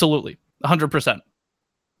game? Absolutely. 100%.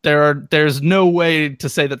 There's no way to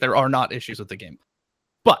say that there are not issues with the game.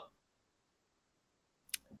 But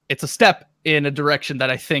it's a step in a direction that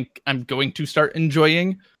I think I'm going to start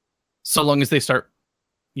enjoying, so long as they start,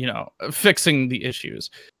 fixing the issues.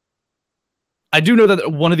 I do know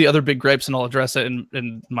that one of the other big gripes, and I'll address it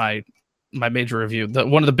in my major review, that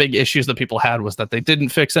one of the big issues that people had was that they didn't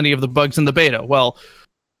fix any of the bugs in the beta. Well,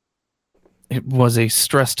 it was a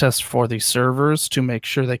stress test for the servers to make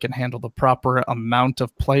sure they can handle the proper amount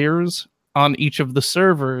of players on each of the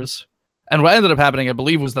servers. And what ended up happening, I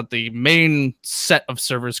believe, was that the main set of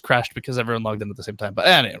servers crashed because everyone logged in at the same time. But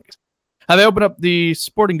anyways, have I opened up the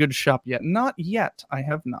sporting goods shop yet? Not yet. I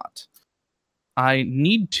have not. I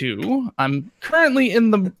need to. I'm currently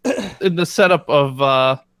in the setup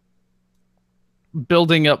of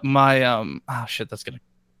building up my that's gonna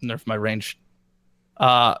nerf my range.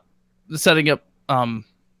 Setting up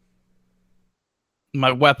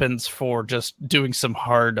my weapons for just doing some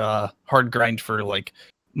hard grind for like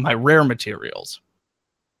my rare materials.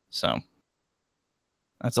 So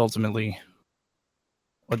that's ultimately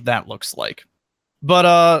what that looks like.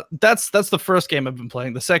 But that's the first game I've been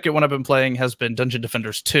playing. The second one I've been playing has been Dungeon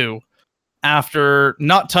Defenders 2. After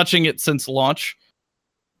not touching it since launch.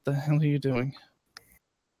 The hell are you doing?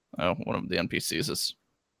 Oh, one of the NPCs is.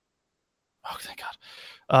 Oh, thank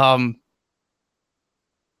God.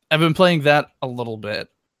 I've been playing that a little bit.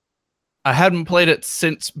 I hadn't played it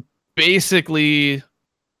since basically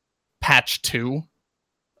patch 2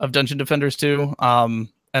 of Dungeon Defenders 2,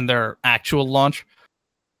 and their actual launch.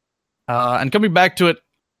 And coming back to it,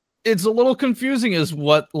 it's a little confusing as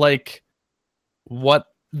what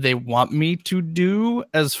they want me to do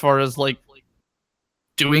as far as like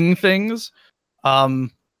doing things. I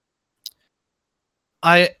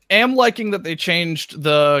am liking that they changed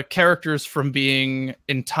the characters from being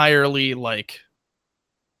entirely like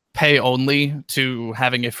pay only to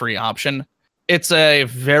having a free option. It's a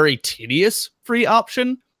very tedious free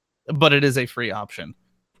option, but it is a free option.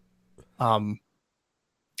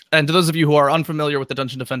 And to those of you who are unfamiliar with the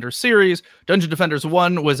Dungeon Defenders series, Dungeon Defenders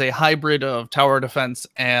 1 was a hybrid of tower defense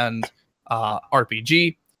and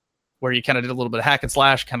RPG, where you kind of did a little bit of hack and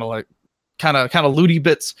slash, kind of looty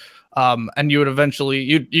bits. And you would eventually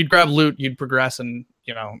you'd grab loot, you'd progress, and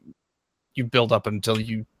you build up until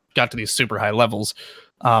you got to these super high levels.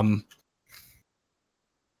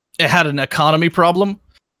 It had an economy problem,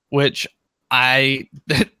 which I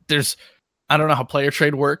don't know how player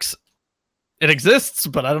trade works. It exists,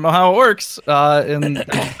 but I don't know how it works in Dungeon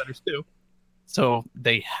Defenders 2. So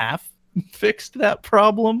they have fixed that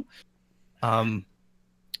problem. But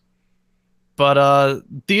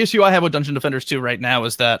the issue I have with Dungeon Defenders 2 right now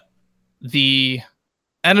is that the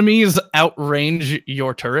enemies outrange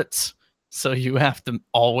your turrets, so you're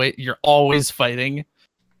always fighting.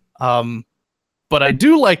 But I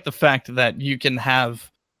do like the fact that you can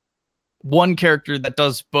have one character that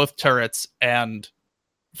does both turrets and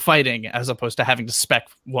fighting, as opposed to having to spec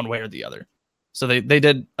one way or the other. So they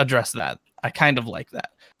did address that. I kind of like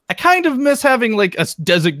that. I kind of miss having like a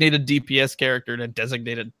designated DPS character and a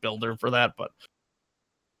designated builder for that, but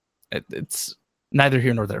it's neither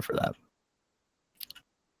here nor there for that.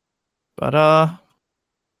 But a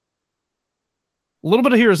little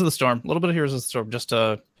bit of Heroes of the Storm. Just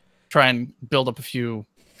to try and build up a few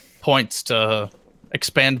points to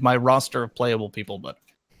expand my roster of playable people. But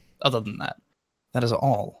other than that, that is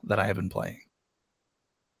all that I have been playing.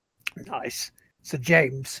 Nice. So,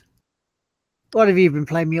 James, what have you been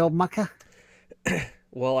playing, me old mucker?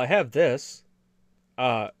 Well, I have this.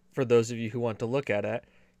 For those of you who want to look at it,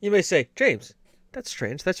 you may say, James, that's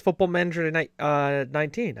strange. That's Football Manager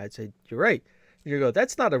 19. I'd say, you're right. You go,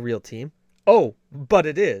 that's not a real team. Oh, but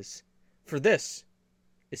it is. For this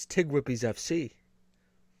is Tig Whippy's FC.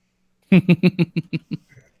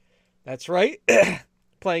 That's right.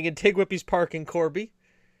 Playing in Tig Whippy's Park in Corby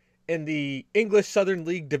in the English Southern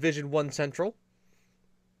League Division 1 Central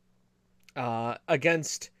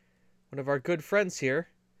against one of our good friends here,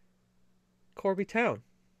 Corby Town.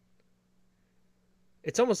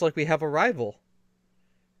 It's almost like we have a rival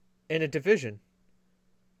in a division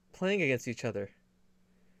playing against each other.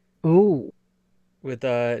 Ooh. With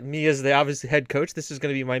me as the obviously head coach, this is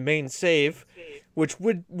going to be my main save, which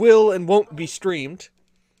will and won't be streamed.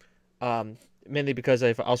 Mainly because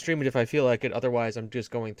I'll stream it if I feel like it. Otherwise, I'm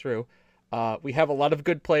just going through. We have a lot of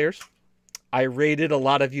good players. I raided a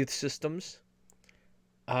lot of youth systems.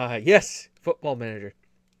 Yes, Football Manager.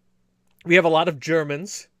 We have a lot of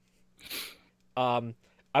Germans. I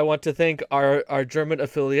want to thank our German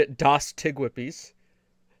affiliate, Das Tigwhippies,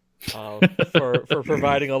 for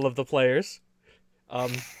providing all of the players.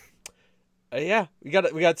 Yeah, we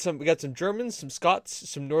got some Germans, some Scots,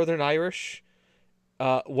 some Northern Irish,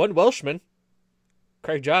 one Welshman,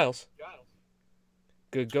 Craig Giles.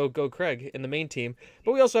 Good, go Craig in the main team.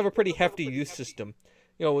 But we also have a pretty hefty youth system,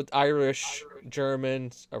 with Irish,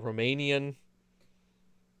 German, a Romanian.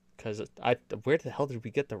 Because where the hell did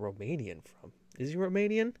we get the Romanian from? Is he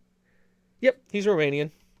Romanian? Yep, he's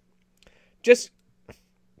Romanian. Just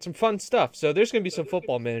some fun stuff. So there's going to be some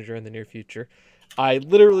Football Manager in the near future. I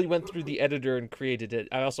literally went through the editor and created it.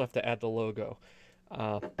 I also have to add the logo.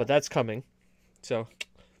 But that's coming. So,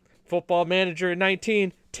 Football Manager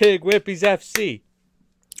 19, Tig Whippy's FC.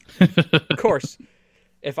 Of course,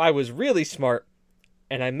 if I was really smart,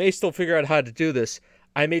 and I may still figure out how to do this,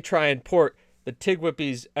 I may try and port the Tig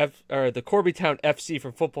Whippy's the Corby Town FC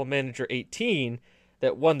from Football Manager 18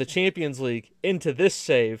 that won the Champions League into this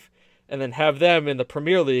save, and then have them in the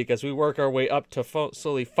Premier League as we work our way up to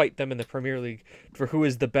slowly fight them in the Premier League for who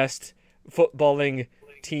is the best footballing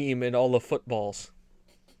team in all of football.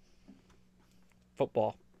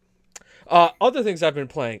 Other things I've been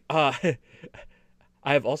playing. I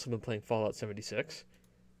have also been playing Fallout 76.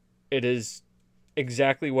 It is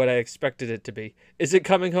exactly what I expected it to be. Is it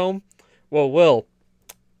coming home? Well, Will,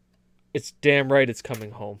 it's damn right it's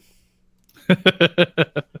coming home.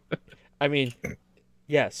 I mean,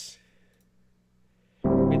 yes.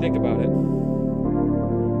 What do you think about it?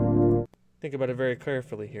 Think about it very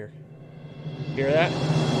carefully here. Hear that?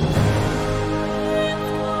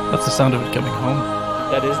 That's the sound of it coming home.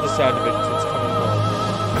 That is the sound of it. It's coming home.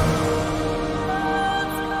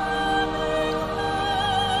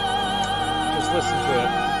 Just listen to it.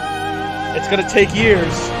 It's gonna take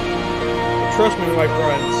years. But trust me, my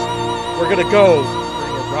friends. We're gonna go. We're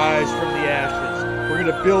gonna rise from the ashes. We're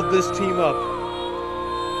gonna build this team up.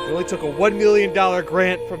 We only took a $1 million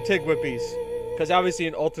grant from Tigwhippies. Because obviously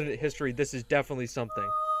in alternate history, this is definitely something.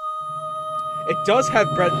 It does have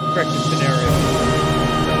Brexit scenario.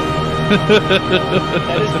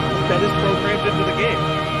 that is programmed into the game.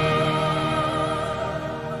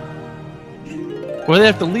 Will they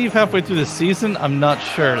have to leave halfway through the season? I'm not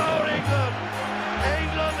sure though.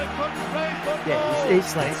 Yeah,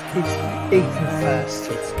 it's like it's April 1st.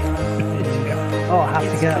 Oh, I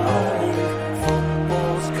have to go. Oh.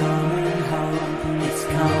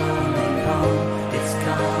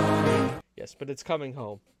 Yes, but it's coming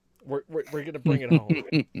home. We're gonna bring it home.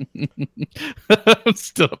 I'm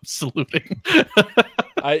still saluting.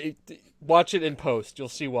 I watch it in post. You'll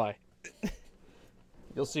see why.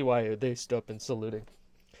 You'll see why they stood up and saluting.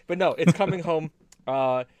 But no, it's coming home.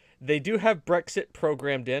 They do have Brexit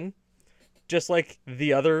programmed in, just like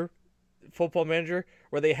the other Football Manager,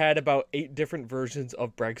 where they had about 8 different versions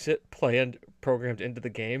of Brexit programmed into the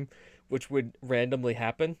game, which would randomly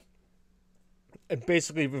happen. It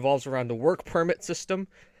basically revolves around the work permit system,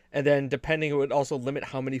 and then depending, it would also limit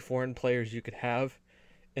how many foreign players you could have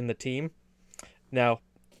in the team. Now,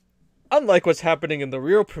 unlike what's happening in the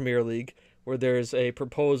real Premier League, where there's a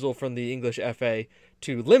proposal from the English FA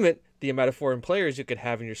to limit the amount of foreign players you could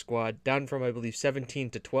have in your squad down from, I believe, 17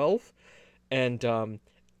 to 12, and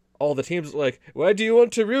all the teams are like, why do you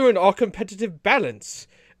want to ruin our competitive balance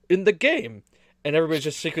in the game? And everybody's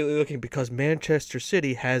just secretly looking because Manchester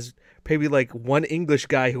City has maybe like one English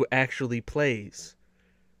guy who actually plays.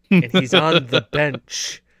 And he's on the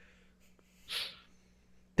bench.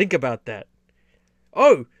 Think about that.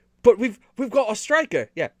 Oh, but we've got a striker.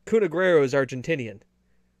 Yeah, Kun Aguero is Argentinian.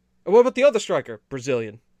 And what about the other striker?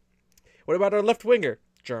 Brazilian. What about our left winger?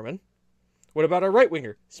 German. What about our right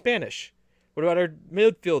winger? Spanish. What about our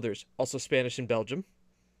midfielders? Also Spanish in Belgium.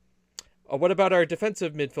 What about our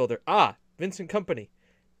defensive midfielder? Vincent Kompany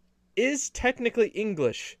is technically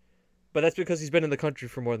English, but that's because he's been in the country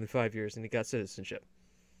for more than 5 years and he got citizenship.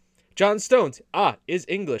 John Stones, is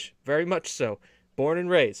English, very much so. Born and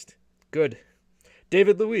raised. Good.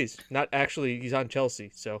 David Luiz, not actually, he's on Chelsea,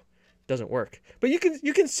 so doesn't work. But you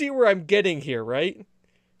can see where I'm getting here, right?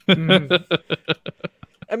 I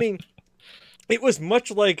mean, it was much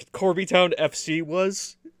like Corbytown FC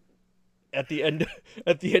was at the end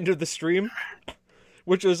of the stream,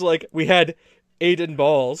 which was like we had Aiden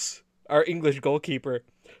Balls, our English goalkeeper,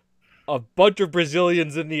 a bunch of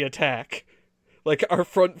Brazilians in the attack. Like our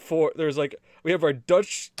front four, there's like we have our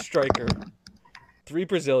Dutch striker, 3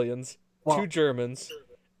 Brazilians, 2 Germans,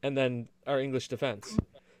 and then our English defense.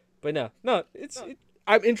 But no,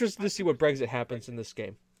 I'm interested to see what Brexit happens in this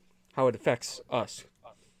game, how it affects us.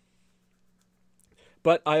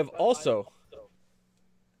 But I have also,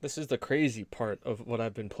 this is the crazy part of what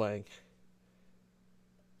I've been playing.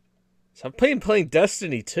 So I'm playing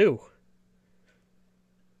Destiny 2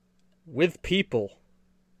 with people.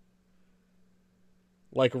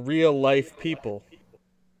 Like real life people.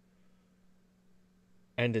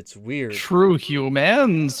 And it's weird. True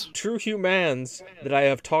humans. True humans that I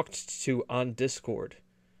have talked to on Discord.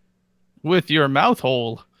 With your mouth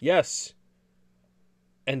hole. Yes.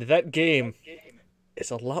 And that game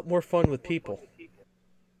is a lot more fun with people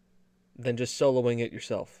than just soloing it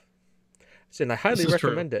yourself. And I highly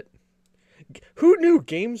recommend it. Who knew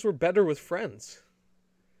games were better with friends?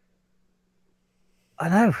 I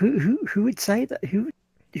know. Who would say that? Who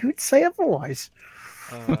would say otherwise?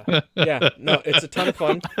 Yeah, no, it's a ton of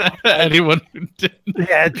fun. Anyone who didn't.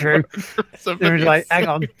 Yeah, true. They were like, hang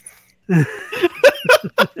on.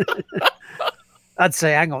 I'd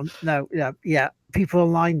say, hang on. No, yeah. People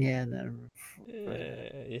online, yeah. No.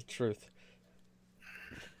 Truth.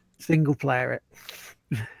 Single player it.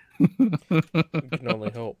 You can only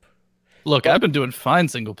hope. Look, I've been doing fine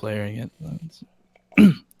single playering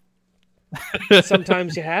it.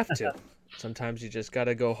 Sometimes you have to. Sometimes you just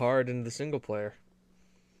gotta go hard into the single player.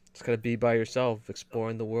 Just gotta be by yourself,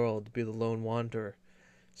 exploring the world, be the lone wanderer,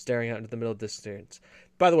 staring out into the middle distance.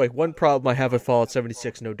 By the way, one problem I have with Fallout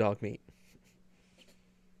 76, no dog meat.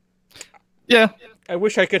 Yeah. I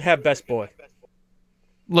wish I could have best boy.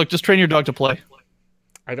 Look, just train your dog to play.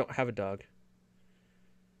 I don't have a dog.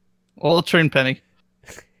 Well, I'll train Penny.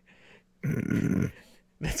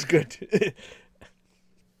 That's good.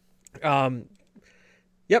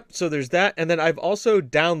 Yep, so there's that, and then I've also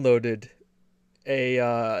downloaded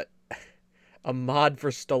a mod for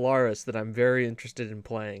Stellaris that I'm very interested in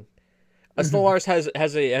playing. Stellaris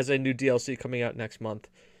has a new DLC coming out next month,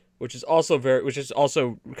 which is also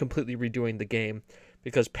completely redoing the game,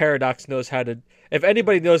 because Paradox knows how to. If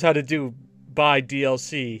anybody knows how to buy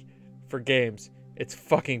DLC for games, it's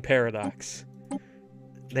fucking Paradox.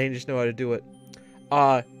 They just know how to do it.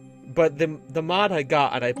 But the mod I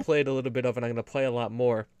got, and I played a little bit of, and I'm going to play a lot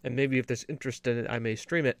more, and maybe if there's interest in it, I may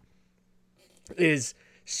stream it, is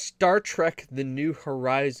Star Trek The New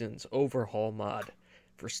Horizons overhaul mod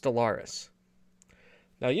for Stellaris.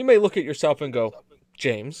 Now, you may look at yourself and go,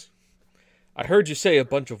 James, I heard you say a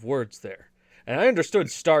bunch of words there, and I understood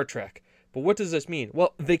Star Trek, but what does this mean?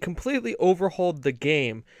 Well, they completely overhauled the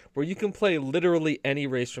game where you can play literally any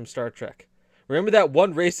race from Star Trek. Remember that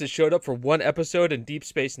one race that showed up for one episode in Deep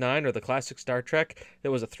Space Nine or the classic Star Trek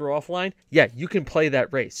that was a throw-off line? Yeah, you can play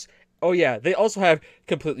that race. Oh yeah, they also have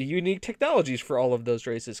completely unique technologies for all of those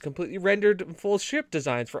races, completely rendered full ship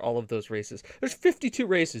designs for all of those races. There's 52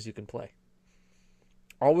 races you can play.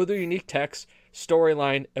 All with their unique techs,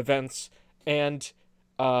 storyline, events, and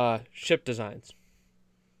ship designs.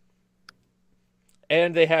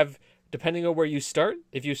 And they have, depending on where you start,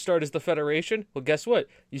 if you start as the Federation, well, guess what?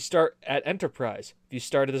 You start at Enterprise. If you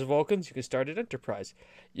started as Vulcans, you can start at Enterprise.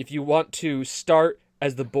 If you want to start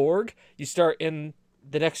as the Borg, you start in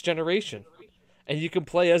the Next Generation. And you can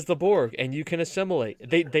play as the Borg, and you can assimilate.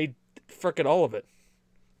 They frickin' all of it.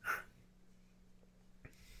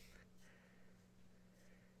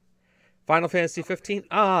 Final Fantasy 15?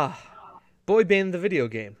 Boy Band the video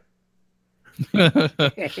game.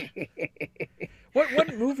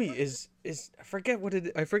 What movie is I forget what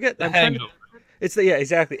it I forget. The Hangover.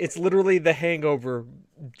 Exactly. It's literally the Hangover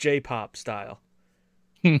J-pop style.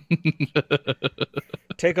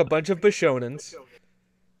 Take a bunch of Bishonens,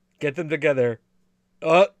 get them together.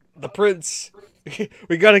 The prince.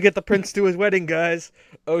 We gotta get the prince to his wedding, guys.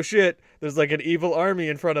 Oh shit, there's like an evil army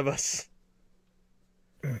in front of us.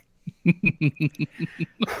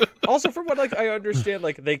 Also, from what I understand,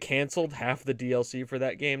 they canceled half the DLC for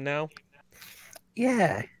that game now.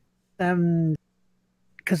 Yeah,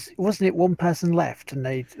 because wasn't it one person left, and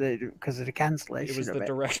they because of the cancellation. It was the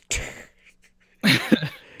director.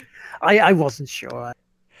 I wasn't sure.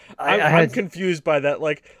 I'm confused by that.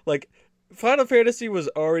 Like Final Fantasy was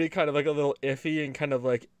already kind of like a little iffy and kind of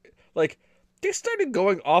like they started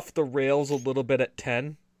going off the rails a little bit at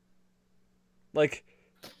 10. Like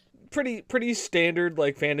pretty standard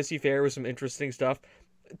like fantasy fare with some interesting stuff.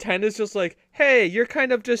 10 is just like, hey, you're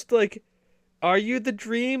kind of just like, are you the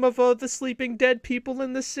dream of all the sleeping dead people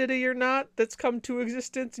in the city or not that's come to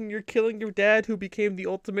existence, and you're killing your dad who became the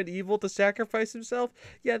ultimate evil to sacrifice himself?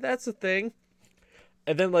 Yeah, that's a thing.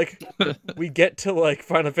 And then we get to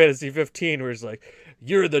Final Fantasy 15 where it's like,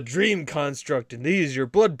 you're the dream construct and he's your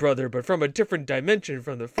blood brother but from a different dimension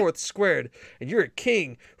from the fourth squared, and you're a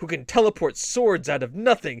king who can teleport swords out of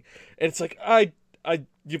nothing. And it's like,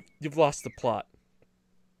 you've lost the plot.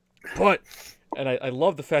 But and I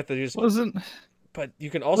love the fact that it just wasn't. But you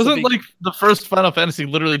can also wasn't like the first Final Fantasy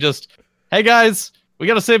literally just, hey guys, we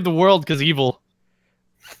gotta save the world because evil.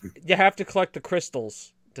 You have to collect the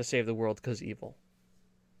crystals to save the world because evil.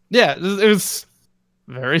 Yeah, it was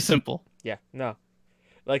very simple. Yeah, no,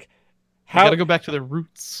 how you gotta go back to their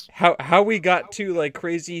roots. How we got to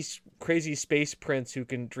crazy space prince who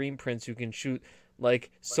can dream prince who can shoot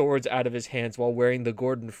swords out of his hands while wearing the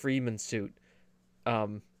Gordon Freeman suit.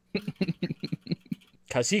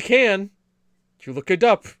 Because he can. If you look it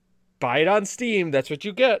up, buy it on Steam, that's what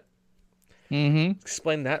you get. Mm-hmm.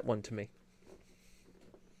 Explain that one to me.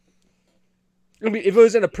 I mean, if it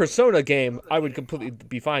was in a Persona game, I would completely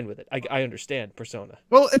be fine with it. I understand Persona.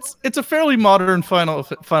 Well, it's a fairly modern Final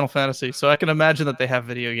Fantasy, so I can imagine that they have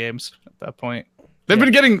video games at that point. They've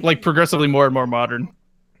been getting progressively more and more modern.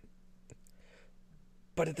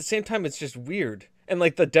 But at the same time, it's just weird. And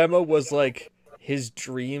the demo was his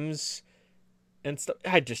dreams and stuff.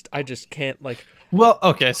 I just can't Well,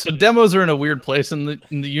 okay, so demos are in a weird place in the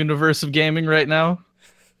universe of gaming right now,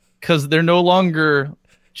 because they're no longer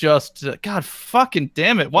just God fucking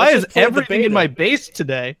damn it! Why is everything in my base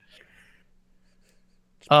today?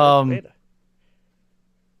 But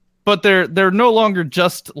they're no longer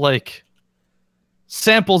just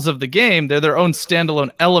samples of the game. They're their own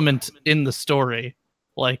standalone element in the story.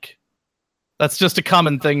 That's just a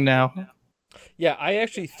common thing now. Yeah, I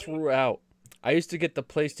actually threw out I used to get the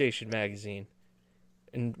PlayStation magazine,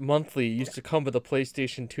 and monthly it used to come with a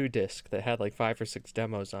PlayStation 2 disc that had like 5 or 6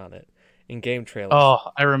 demos on it and game trailers.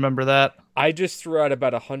 Oh, I remember that. I just threw out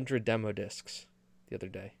about 100 demo discs the other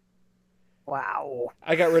day. Wow.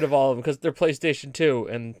 I got rid of all of them because they're PlayStation 2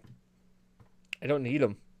 and I don't need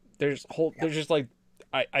them. They're just like,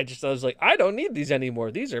 I was like, I don't need these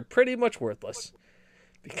anymore. These are pretty much worthless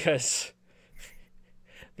because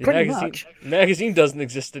the magazine doesn't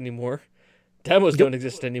exist anymore. Demos don't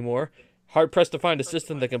exist anymore. Hard pressed to find a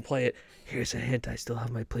system that can play it. Here's a hint: I still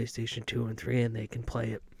have my PlayStation 2 and 3, and they can play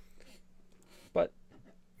it. But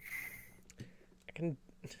I can,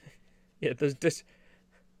 yeah, those discs.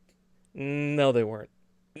 No, they weren't.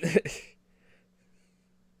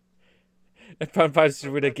 Pound 5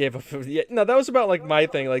 would have gave up. Yeah, no, that was about like my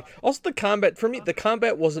thing. Like, also the combat for me, the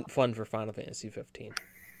combat wasn't fun for Final Fantasy 15.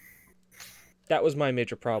 That was my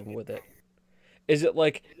major problem with it. Is it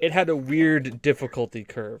like it had a weird difficulty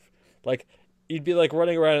curve? Like you'd be like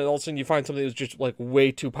running around and all of a sudden you find something that's just like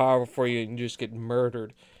way too powerful for you and you just get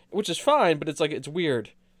murdered, which is fine, but it's like it's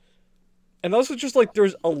weird. And also just like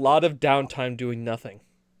there's a lot of downtime doing nothing.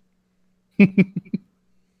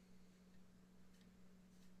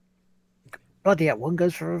 Bloody hell, one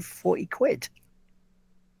goes for 40 quid.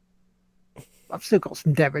 I've still got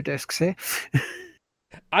some demo discs here.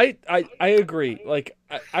 I agree. Like,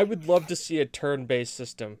 I would love to see a turn-based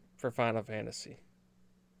system for Final Fantasy.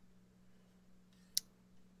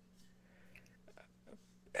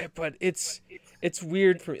 But it's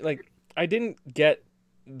weird for me. Like, I didn't get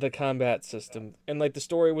the combat system, and like the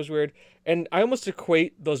story was weird, and I almost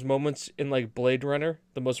equate those moments in like Blade Runner,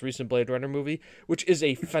 the most recent Blade Runner movie, which is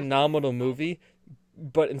a phenomenal movie,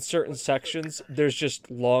 but in certain sections there's just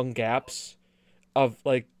long gaps of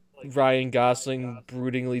like Ryan Gosling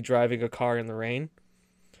broodingly driving a car in the rain.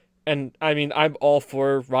 And I mean, I'm all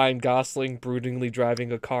for Ryan Gosling broodingly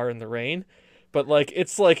driving a car in the rain, but like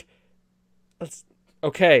it's like that's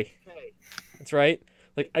okay. That's right.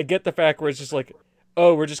 Like I get the fact where it's just like,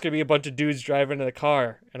 oh, we're just going to be a bunch of dudes driving in a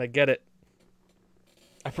car, and I get it.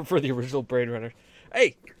 I prefer the original Blade Runner.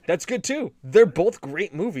 Hey, that's good too. They're both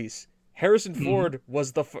great movies. Harrison Ford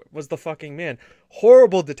was the fucking man.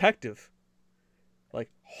 Horrible detective. Like,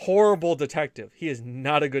 horrible detective. He is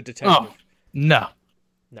not a good detective. Oh, no.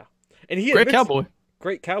 No. And he Great cowboy.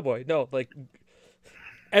 Great cowboy. No, like,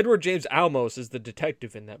 Edward James Olmos is the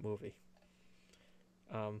detective in that movie.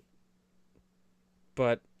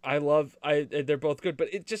 But they're both good,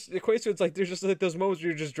 but it just equates to, it's like there's just like those moments where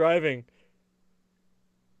you're just driving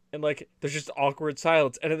and like there's just awkward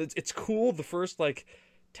silence, and it's cool the first like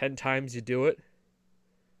 10 times you do it,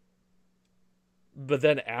 but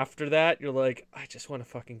then after that you're like, I just want to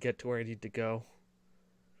fucking get to where I need to go.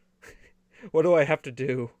 What do I have to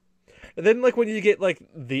do? And then like when you get like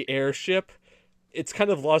the airship, it's kind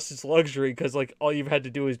of lost its luxury because like all you've had to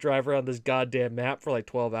do is drive around this goddamn map for like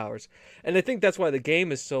 12 hours. And I think that's why the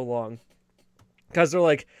game is so long. Because they're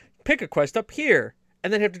like, pick a quest up here.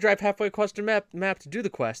 And then you have to drive halfway across the map to do the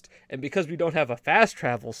quest. And because we don't have a fast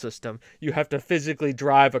travel system, you have to physically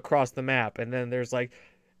drive across the map. And then there's like,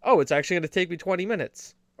 oh, it's actually going to take me 20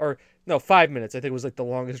 minutes. Or, no, 5 minutes. I think was like the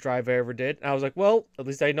longest drive I ever did. And I was like, well, at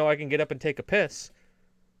least I know I can get up and take a piss.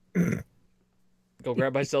 Go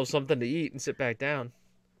grab myself something to eat and sit back down.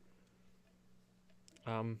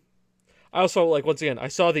 I also, like, once again, I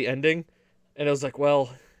saw the ending, and I was like,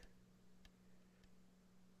 well,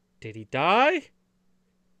 did he die?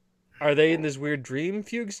 Are they in this weird dream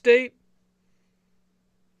fugue state?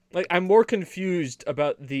 Like, I'm more confused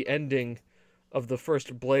about the ending of the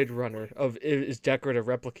first Blade Runner, of is Deckard a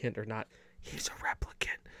replicant or not. He's a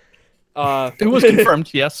replicant. It was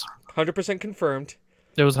confirmed, yes. 100% confirmed.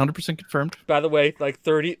 It was 100% confirmed. By the way, like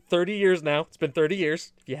 30 years now. It's been 30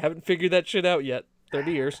 years. If you haven't figured that shit out yet,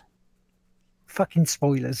 30 years. Fucking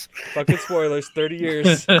spoilers. Fucking spoilers, 30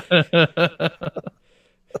 years.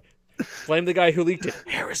 Blame the guy who leaked it.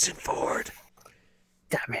 Harrison Ford.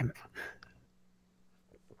 Damn him.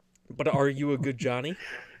 But are you a good Johnny?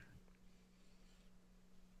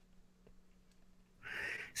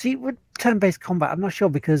 See, with turn-based combat, I'm not sure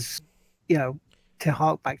because, you know, to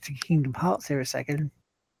hark back to Kingdom Hearts here a second,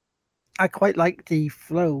 I quite like the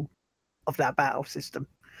flow of that battle system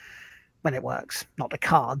when it works. Not the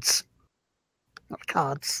cards. Not the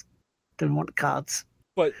cards. Don't want the cards.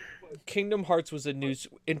 But Kingdom Hearts was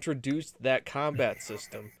introduced that combat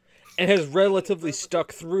system and has relatively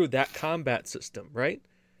stuck through that combat system, right?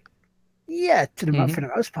 Yeah, for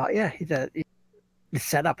the most part, yeah. The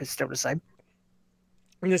setup is still the same.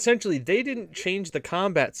 And essentially, they didn't change the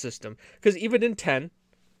combat system because even in 10,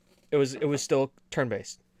 it was still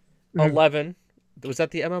turn-based. 11, was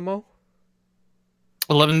that the MMO?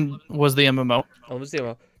 11 was the MMO. 11 was the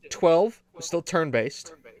MMO. 12 was still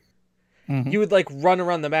turn-based. Mhm. You would like run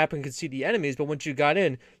around the map and could see the enemies, but once you got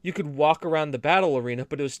in, you could walk around the battle arena,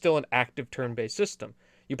 but it was still an active turn-based system.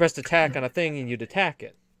 You pressed attack on a thing and you'd attack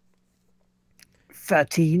it.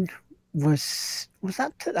 13 was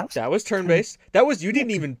That was turn-based. That was, you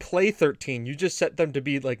didn't even play 13. You just set them to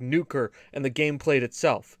be like nuker, and the game played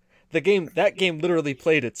itself. That game literally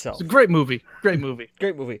played itself. It's a great movie. Great movie.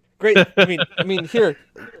 Great movie. Great. I mean. Here,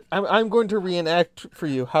 I'm going to reenact for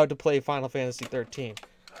you how to play Final Fantasy 13.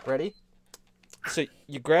 Ready? So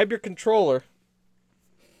you grab your controller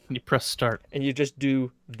And you press start. and you just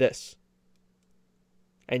do this,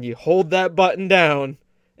 and you hold that button down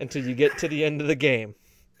until you get to the end of the game.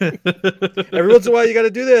 Every once in a while you got to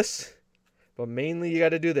do this, but mainly you got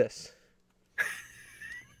to do this.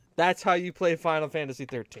 That's how you play Final Fantasy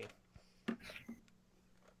 13.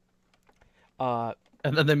 And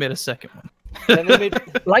then they made a second one. Then they made,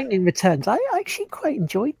 Lightning Returns. I actually quite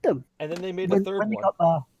enjoyed them. and then they made a third they one.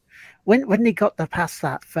 got when they got past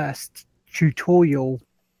that first tutorial,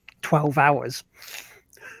 12 hours.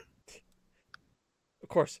 Of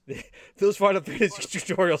course, those Final Fantasy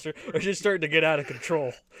tutorials are just starting to get out of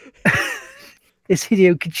control. Is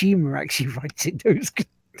Hideo Kojima actually writing those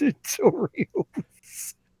tutorials?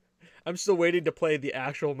 I'm still waiting to play the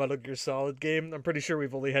actual Metal Gear Solid game. I'm pretty sure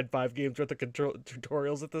we've only had 5 games worth of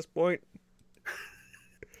tutorials at this point.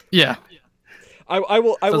 Yeah. I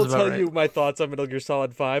will Sounds about tell right. you my thoughts on Metal Gear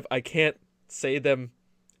Solid 5. I can't say them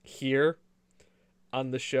here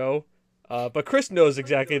on the show, but Chris knows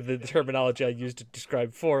exactly the terminology I used to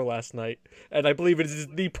describe 4 last night, and I believe it is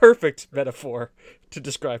the perfect metaphor to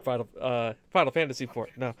describe Final Fantasy 4.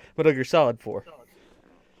 No, Metal Gear Solid 4.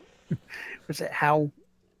 Was it how?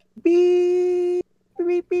 Beep,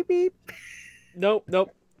 beep, beep, beep. Nope.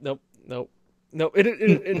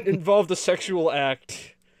 It involved a sexual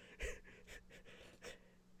act.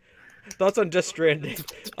 Thoughts on Death Stranding?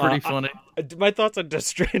 It's pretty funny. My thoughts on Death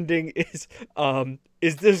Stranding is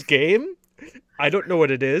this game? I don't know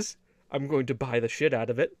what it is. I'm going to buy the shit out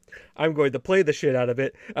of it. I'm going to play the shit out of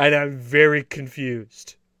it, and I'm very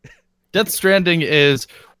confused. Death Stranding is...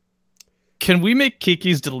 Can we make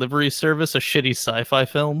Kiki's Delivery Service a shitty sci-fi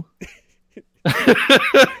film?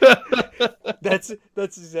 That's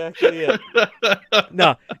exactly it.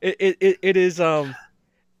 No, it is I'm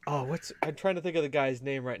trying to think of the guy's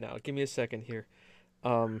name right now. Give me a second here.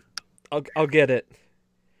 I'll get it.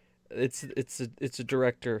 It's a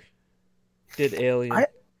director. Did Alien?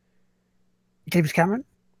 James Cameron?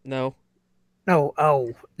 No. No.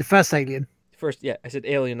 Oh, the first Alien. First, yeah, I said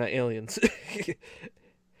Alien, not Aliens.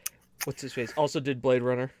 What's his face? Also did Blade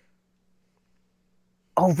Runner.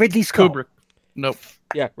 Oh, Ridley Scott. Kubrick. Nope.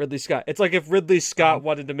 Yeah, Ridley Scott. It's like if Ridley Scott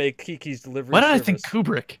wanted to make Kiki's Delivery Why did I Service. think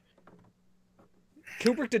Kubrick?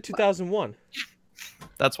 Kubrick did 2001.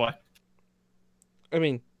 That's why. I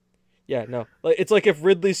mean, yeah, no. Like it's like if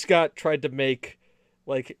Ridley Scott tried to make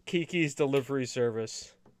like Kiki's Delivery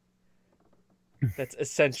Service. That's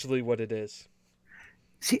essentially what it is.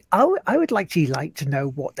 See, I would like to know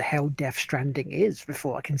what the hell Death Stranding is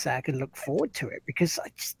before I can say I can look forward to it, because I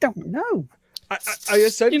just don't know. I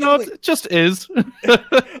essentially, it just is.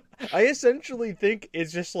 I essentially think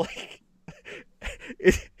it's just like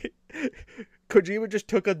Kojima just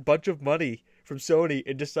took a bunch of money from Sony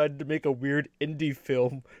and decided to make a weird indie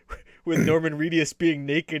film with Norman Reedus being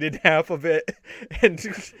naked in half of it and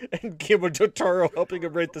Guillermo del Toro helping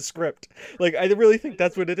him write the script. Like, I really think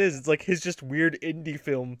that's what it is. It's like his just weird indie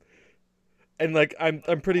film. And like I'm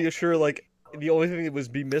pretty sure like the only thing that was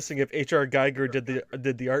be missing if H.R. Geiger did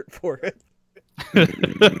the art for it.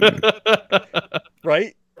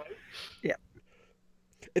 Right? Yeah.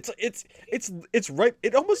 It's right.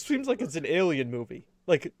 It almost seems like it's an Alien movie,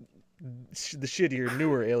 like the shittier,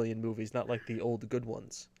 newer Alien movies, not like the old good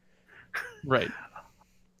ones. Right.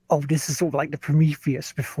 Oh, this is sort of like the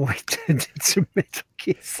Prometheus before it turned into Metal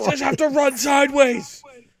Gear Solid. Just have to run sideways.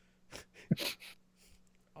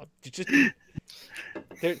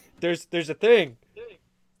 There's a thing.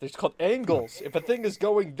 It's called angles. If a thing is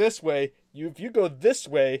going this way, if you go this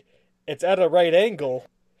way, it's at a right angle.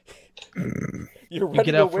 You're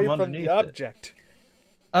running out away from from underneath the it. object.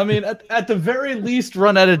 I mean, at the very least,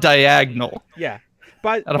 run at a diagonal. Yeah.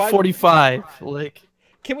 At a 45. Like,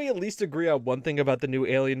 Can we at least agree on one thing about the new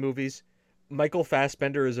Alien movies? Michael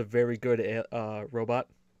Fassbender is a very good robot.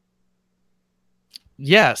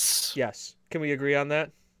 yes. Yes. Can we agree on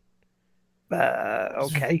that?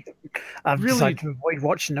 Okay. I've Really- decided to avoid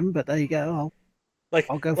watching them, but there you go.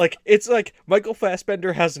 I'll go for It's like Michael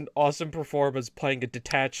Fassbender has an awesome performance playing a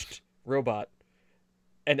detached robot,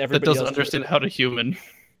 and That everybody doesn't else understand how to human.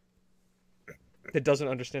 that doesn't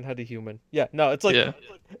understand how to human. Yeah, no, it's like Yeah.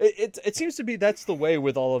 it seems to be that's the way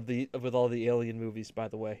with all the alien movies. By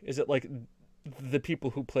the way, is it like the people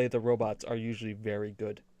who play the robots are usually very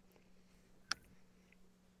good.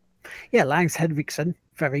 Yeah, Lance Henriksen,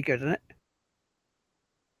 very good in it.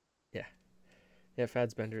 Yeah,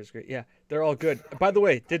 Fassbender is great. Yeah, they're all good. By the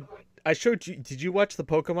way, did you watch the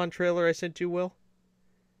Pokemon trailer I sent you, Will?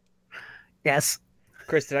 Yes.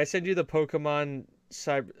 Chris, did I send you the Pokemon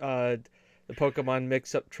the Pokemon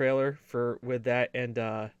mix-up trailer with that and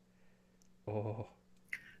oh,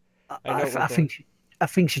 I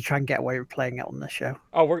think she'd try and get away with playing it on the show.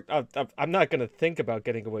 Oh, I'm not gonna think about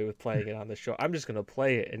getting away with playing it on the show. I'm just gonna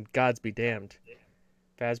play it, and God's be damned.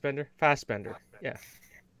 Fassbender, yeah,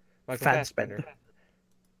 Michael Fassbender.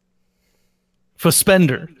 For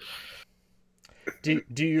Spender. Do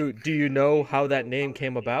you know how that name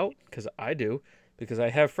came about? Because I do, because I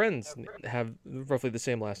have friends have roughly the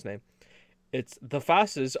same last name. It's the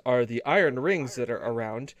Fosses are the iron rings that are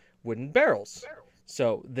around wooden barrels.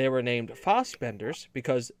 So they were named Fossbenders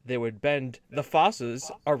because they would bend the fosses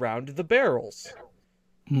around the barrels.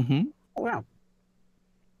 Mm-hmm. Wow.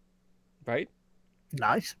 Right?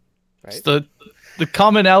 Nice. Right? It's the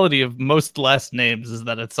commonality of most last names is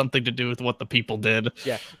that it's something to do with what the people did.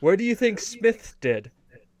 Yeah. Where do you think Smith did?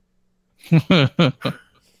 He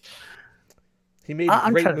made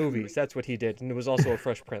great movies. That's what he did. And it was also a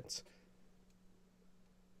Fresh Prince.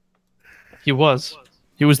 He was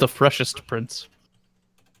the freshest prince.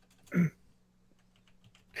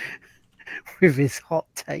 With his hot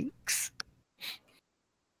takes.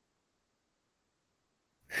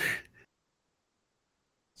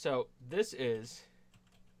 So this is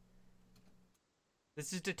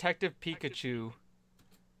Detective Pikachu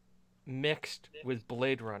mixed with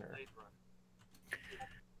Blade Runner.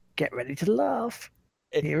 Get ready to laugh.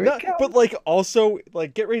 Here it comes. But like also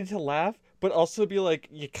like get ready to laugh, but also be like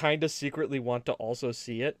you kind of secretly want to also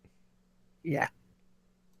see it. Yeah.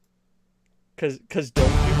 Cause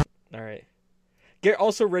don't you? All right. Get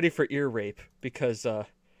also ready for ear rape because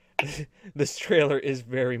this trailer is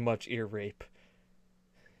very much ear rape.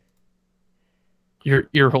 Your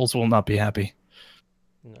ear holes will not be happy.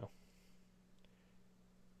 No.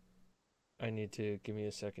 I need to give me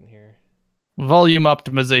a second here. Volume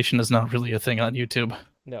optimization is not really a thing on YouTube.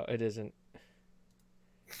 No, it isn't.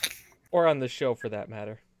 Or on the show for that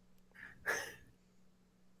matter.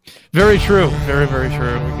 Very true. Very, very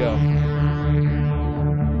true. Here we go.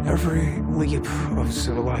 Every leap of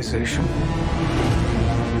civilization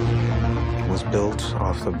was built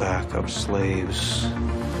off the back of slaves.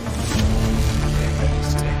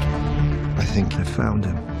 I think I found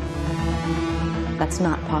him. That's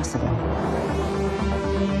not possible.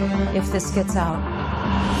 If this gets out,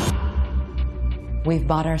 we've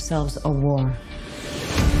bought ourselves a war.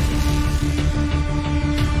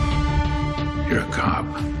 You're a cop.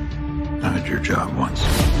 I had your job once.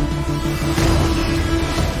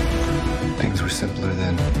 Things were simpler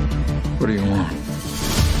then. What do you want?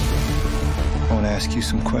 I want to ask you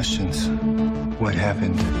some questions. What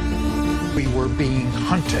happened? We were being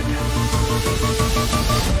hunted.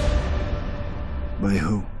 By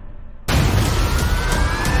who?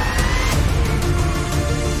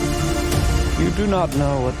 You do not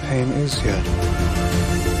know what pain is yet.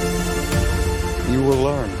 You will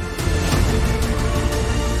learn.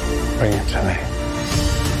 Bring it to me.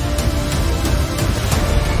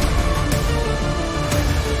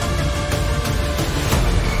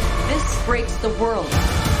 This breaks the world.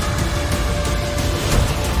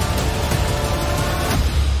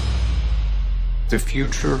 The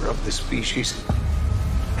future of the species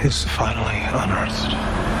is finally unearthed.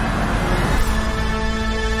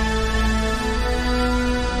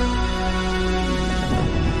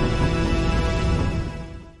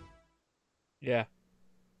 Yeah.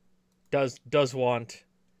 Does want.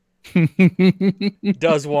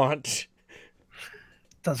 Does want.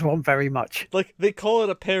 Does want very much. Like, they call it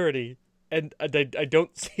a parody, and I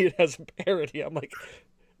don't see it as a parody. I'm like,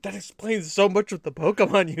 that explains so much of the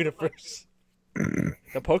Pokemon universe.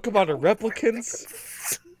 The Pokemon are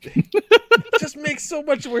replicants. It just makes so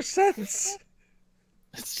much more sense.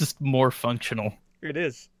 It's just more functional. It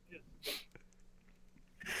is.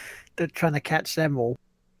 They're trying to catch them all.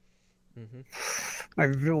 Mm-hmm.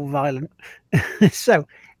 Maybe real violent. So,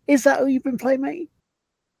 is that who you've been playing, mate?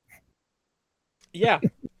 Yeah.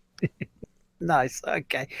 Nice.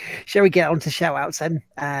 Okay. Shall we get on to shout outs then?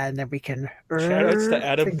 And then we can. Shout outs to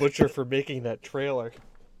Adam Butcher for making that trailer.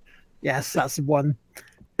 Yes, that's one.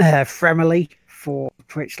 Fremily for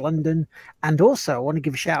Twitch London. And also, I want to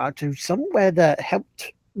give a shout out to somewhere that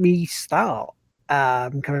helped me start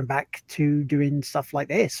coming back to doing stuff like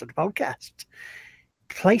this on the podcast.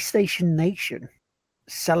 PlayStation Nation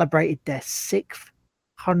celebrated their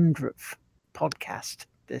 600th podcast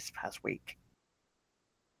this past week.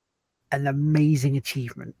 An amazing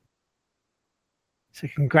achievement. So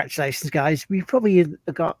congratulations, guys. We probably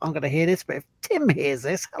got. I'm going to hear this, but if Tim hears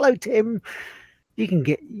this, hello, Tim. You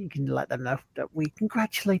can let them know that we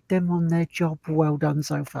congratulate them on their job well done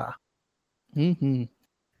so far. Mm-hmm.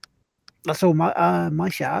 That's all my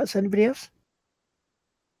shout outs. Anybody else?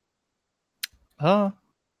 No,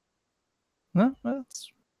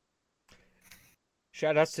 that's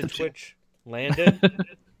Shout outs to Twitch Landon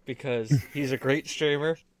because he's a great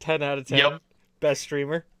streamer. 10 out of 10. Yep. Best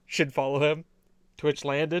streamer. Should follow him. Twitch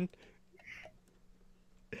Landon.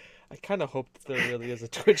 I kind of hope that there really is a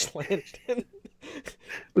Twitch Landon.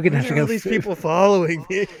 We're gonna have to go. All these people following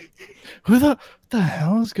me. Who the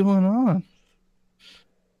hell is going on?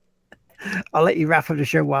 I'll let you wrap up the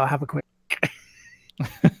show while I have a quick.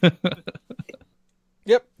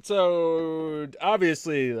 Yep. So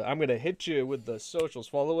obviously, I'm gonna hit you with the socials.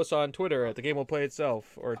 Follow us on Twitter at The Game Will Play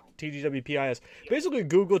Itself or TGWPIS. Basically,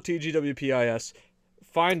 Google TGWPIS,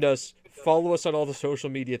 find us, follow us on all the social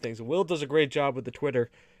media things. Will does a great job with the Twitter,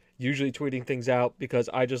 usually tweeting things out because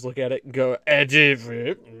I just look at it and go, I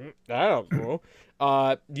don't know.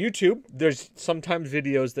 YouTube, there's sometimes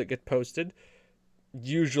videos that get posted.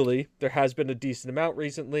 Usually, there has been a decent amount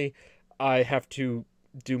recently. I have to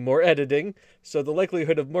do more editing, so the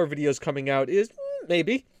likelihood of more videos coming out is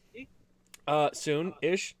maybe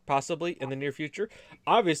soon-ish, possibly in the near future.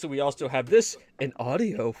 Obviously, we also have this in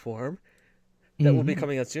audio form that will be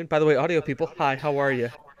coming out soon. By the way, audio people, hi, how are you?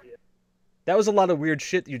 That was a lot of weird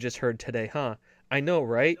shit you just heard today, huh? I know,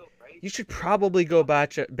 right? You should probably go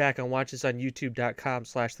back and watch this on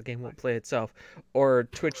youtube.com/thegamewon'tplayitself or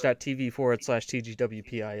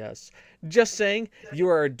twitch.tv/TGWPIS. Just saying, you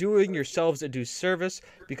are doing yourselves a due service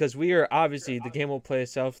because we are obviously The Game Will Play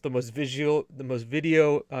Itself, the most visual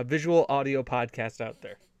audio podcast out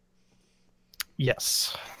there.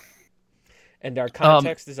 Yes. And our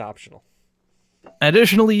context is optional.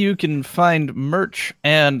 Additionally, you can find merch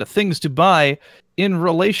and things to buy in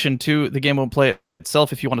relation to The Game Will Play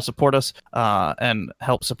Itself if you want to support us and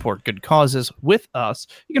help support good causes with us.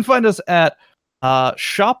 You can find us at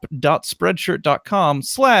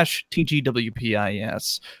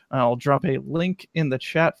shop.spreadshirt.com/TGWPIS. I'll drop a link in the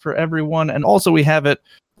chat for everyone, and also we have it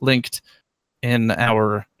linked in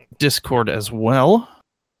our Discord as well.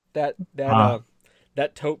 That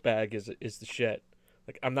tote bag is the shit.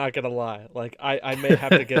 Like, I'm not gonna lie. Like, I may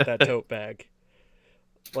have to get that tote bag.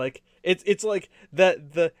 Like, it's like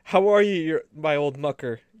the how are you, my old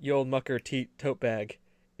mucker, tote bag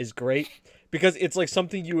is great because it's like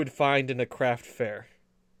something you would find in a craft fair.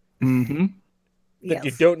 Mm-hmm. That you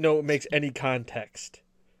don't know it makes any context,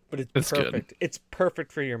 but it's perfect. Good. It's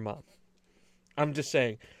perfect for your mom. I'm just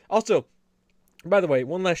saying. Also, by the way,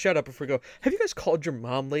 one last shout out before we go. Have you guys called your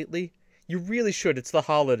mom lately? You really should. It's the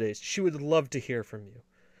holidays. She would love to hear from you.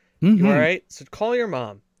 Mm-hmm. You all right? So call your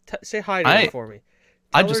mom. Say hi to her for me.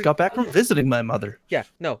 I just got back from visiting my mother. Yeah,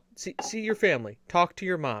 no. See your family. Talk to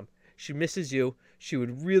your mom. She misses you. She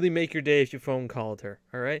would really make your day if you phone called her.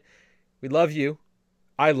 All right? We love you.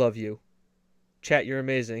 I love you. Chat, you're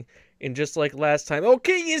amazing. And just like last time,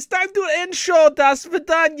 okay, it's time to end show. Das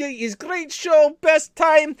Vidanya is great show. Best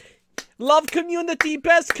time. Love community.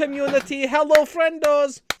 Best community. Hello,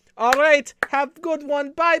 friendos. All right. Have a good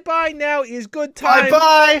one. Bye-bye now is good time.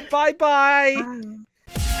 Bye-bye. Bye-bye. Bye.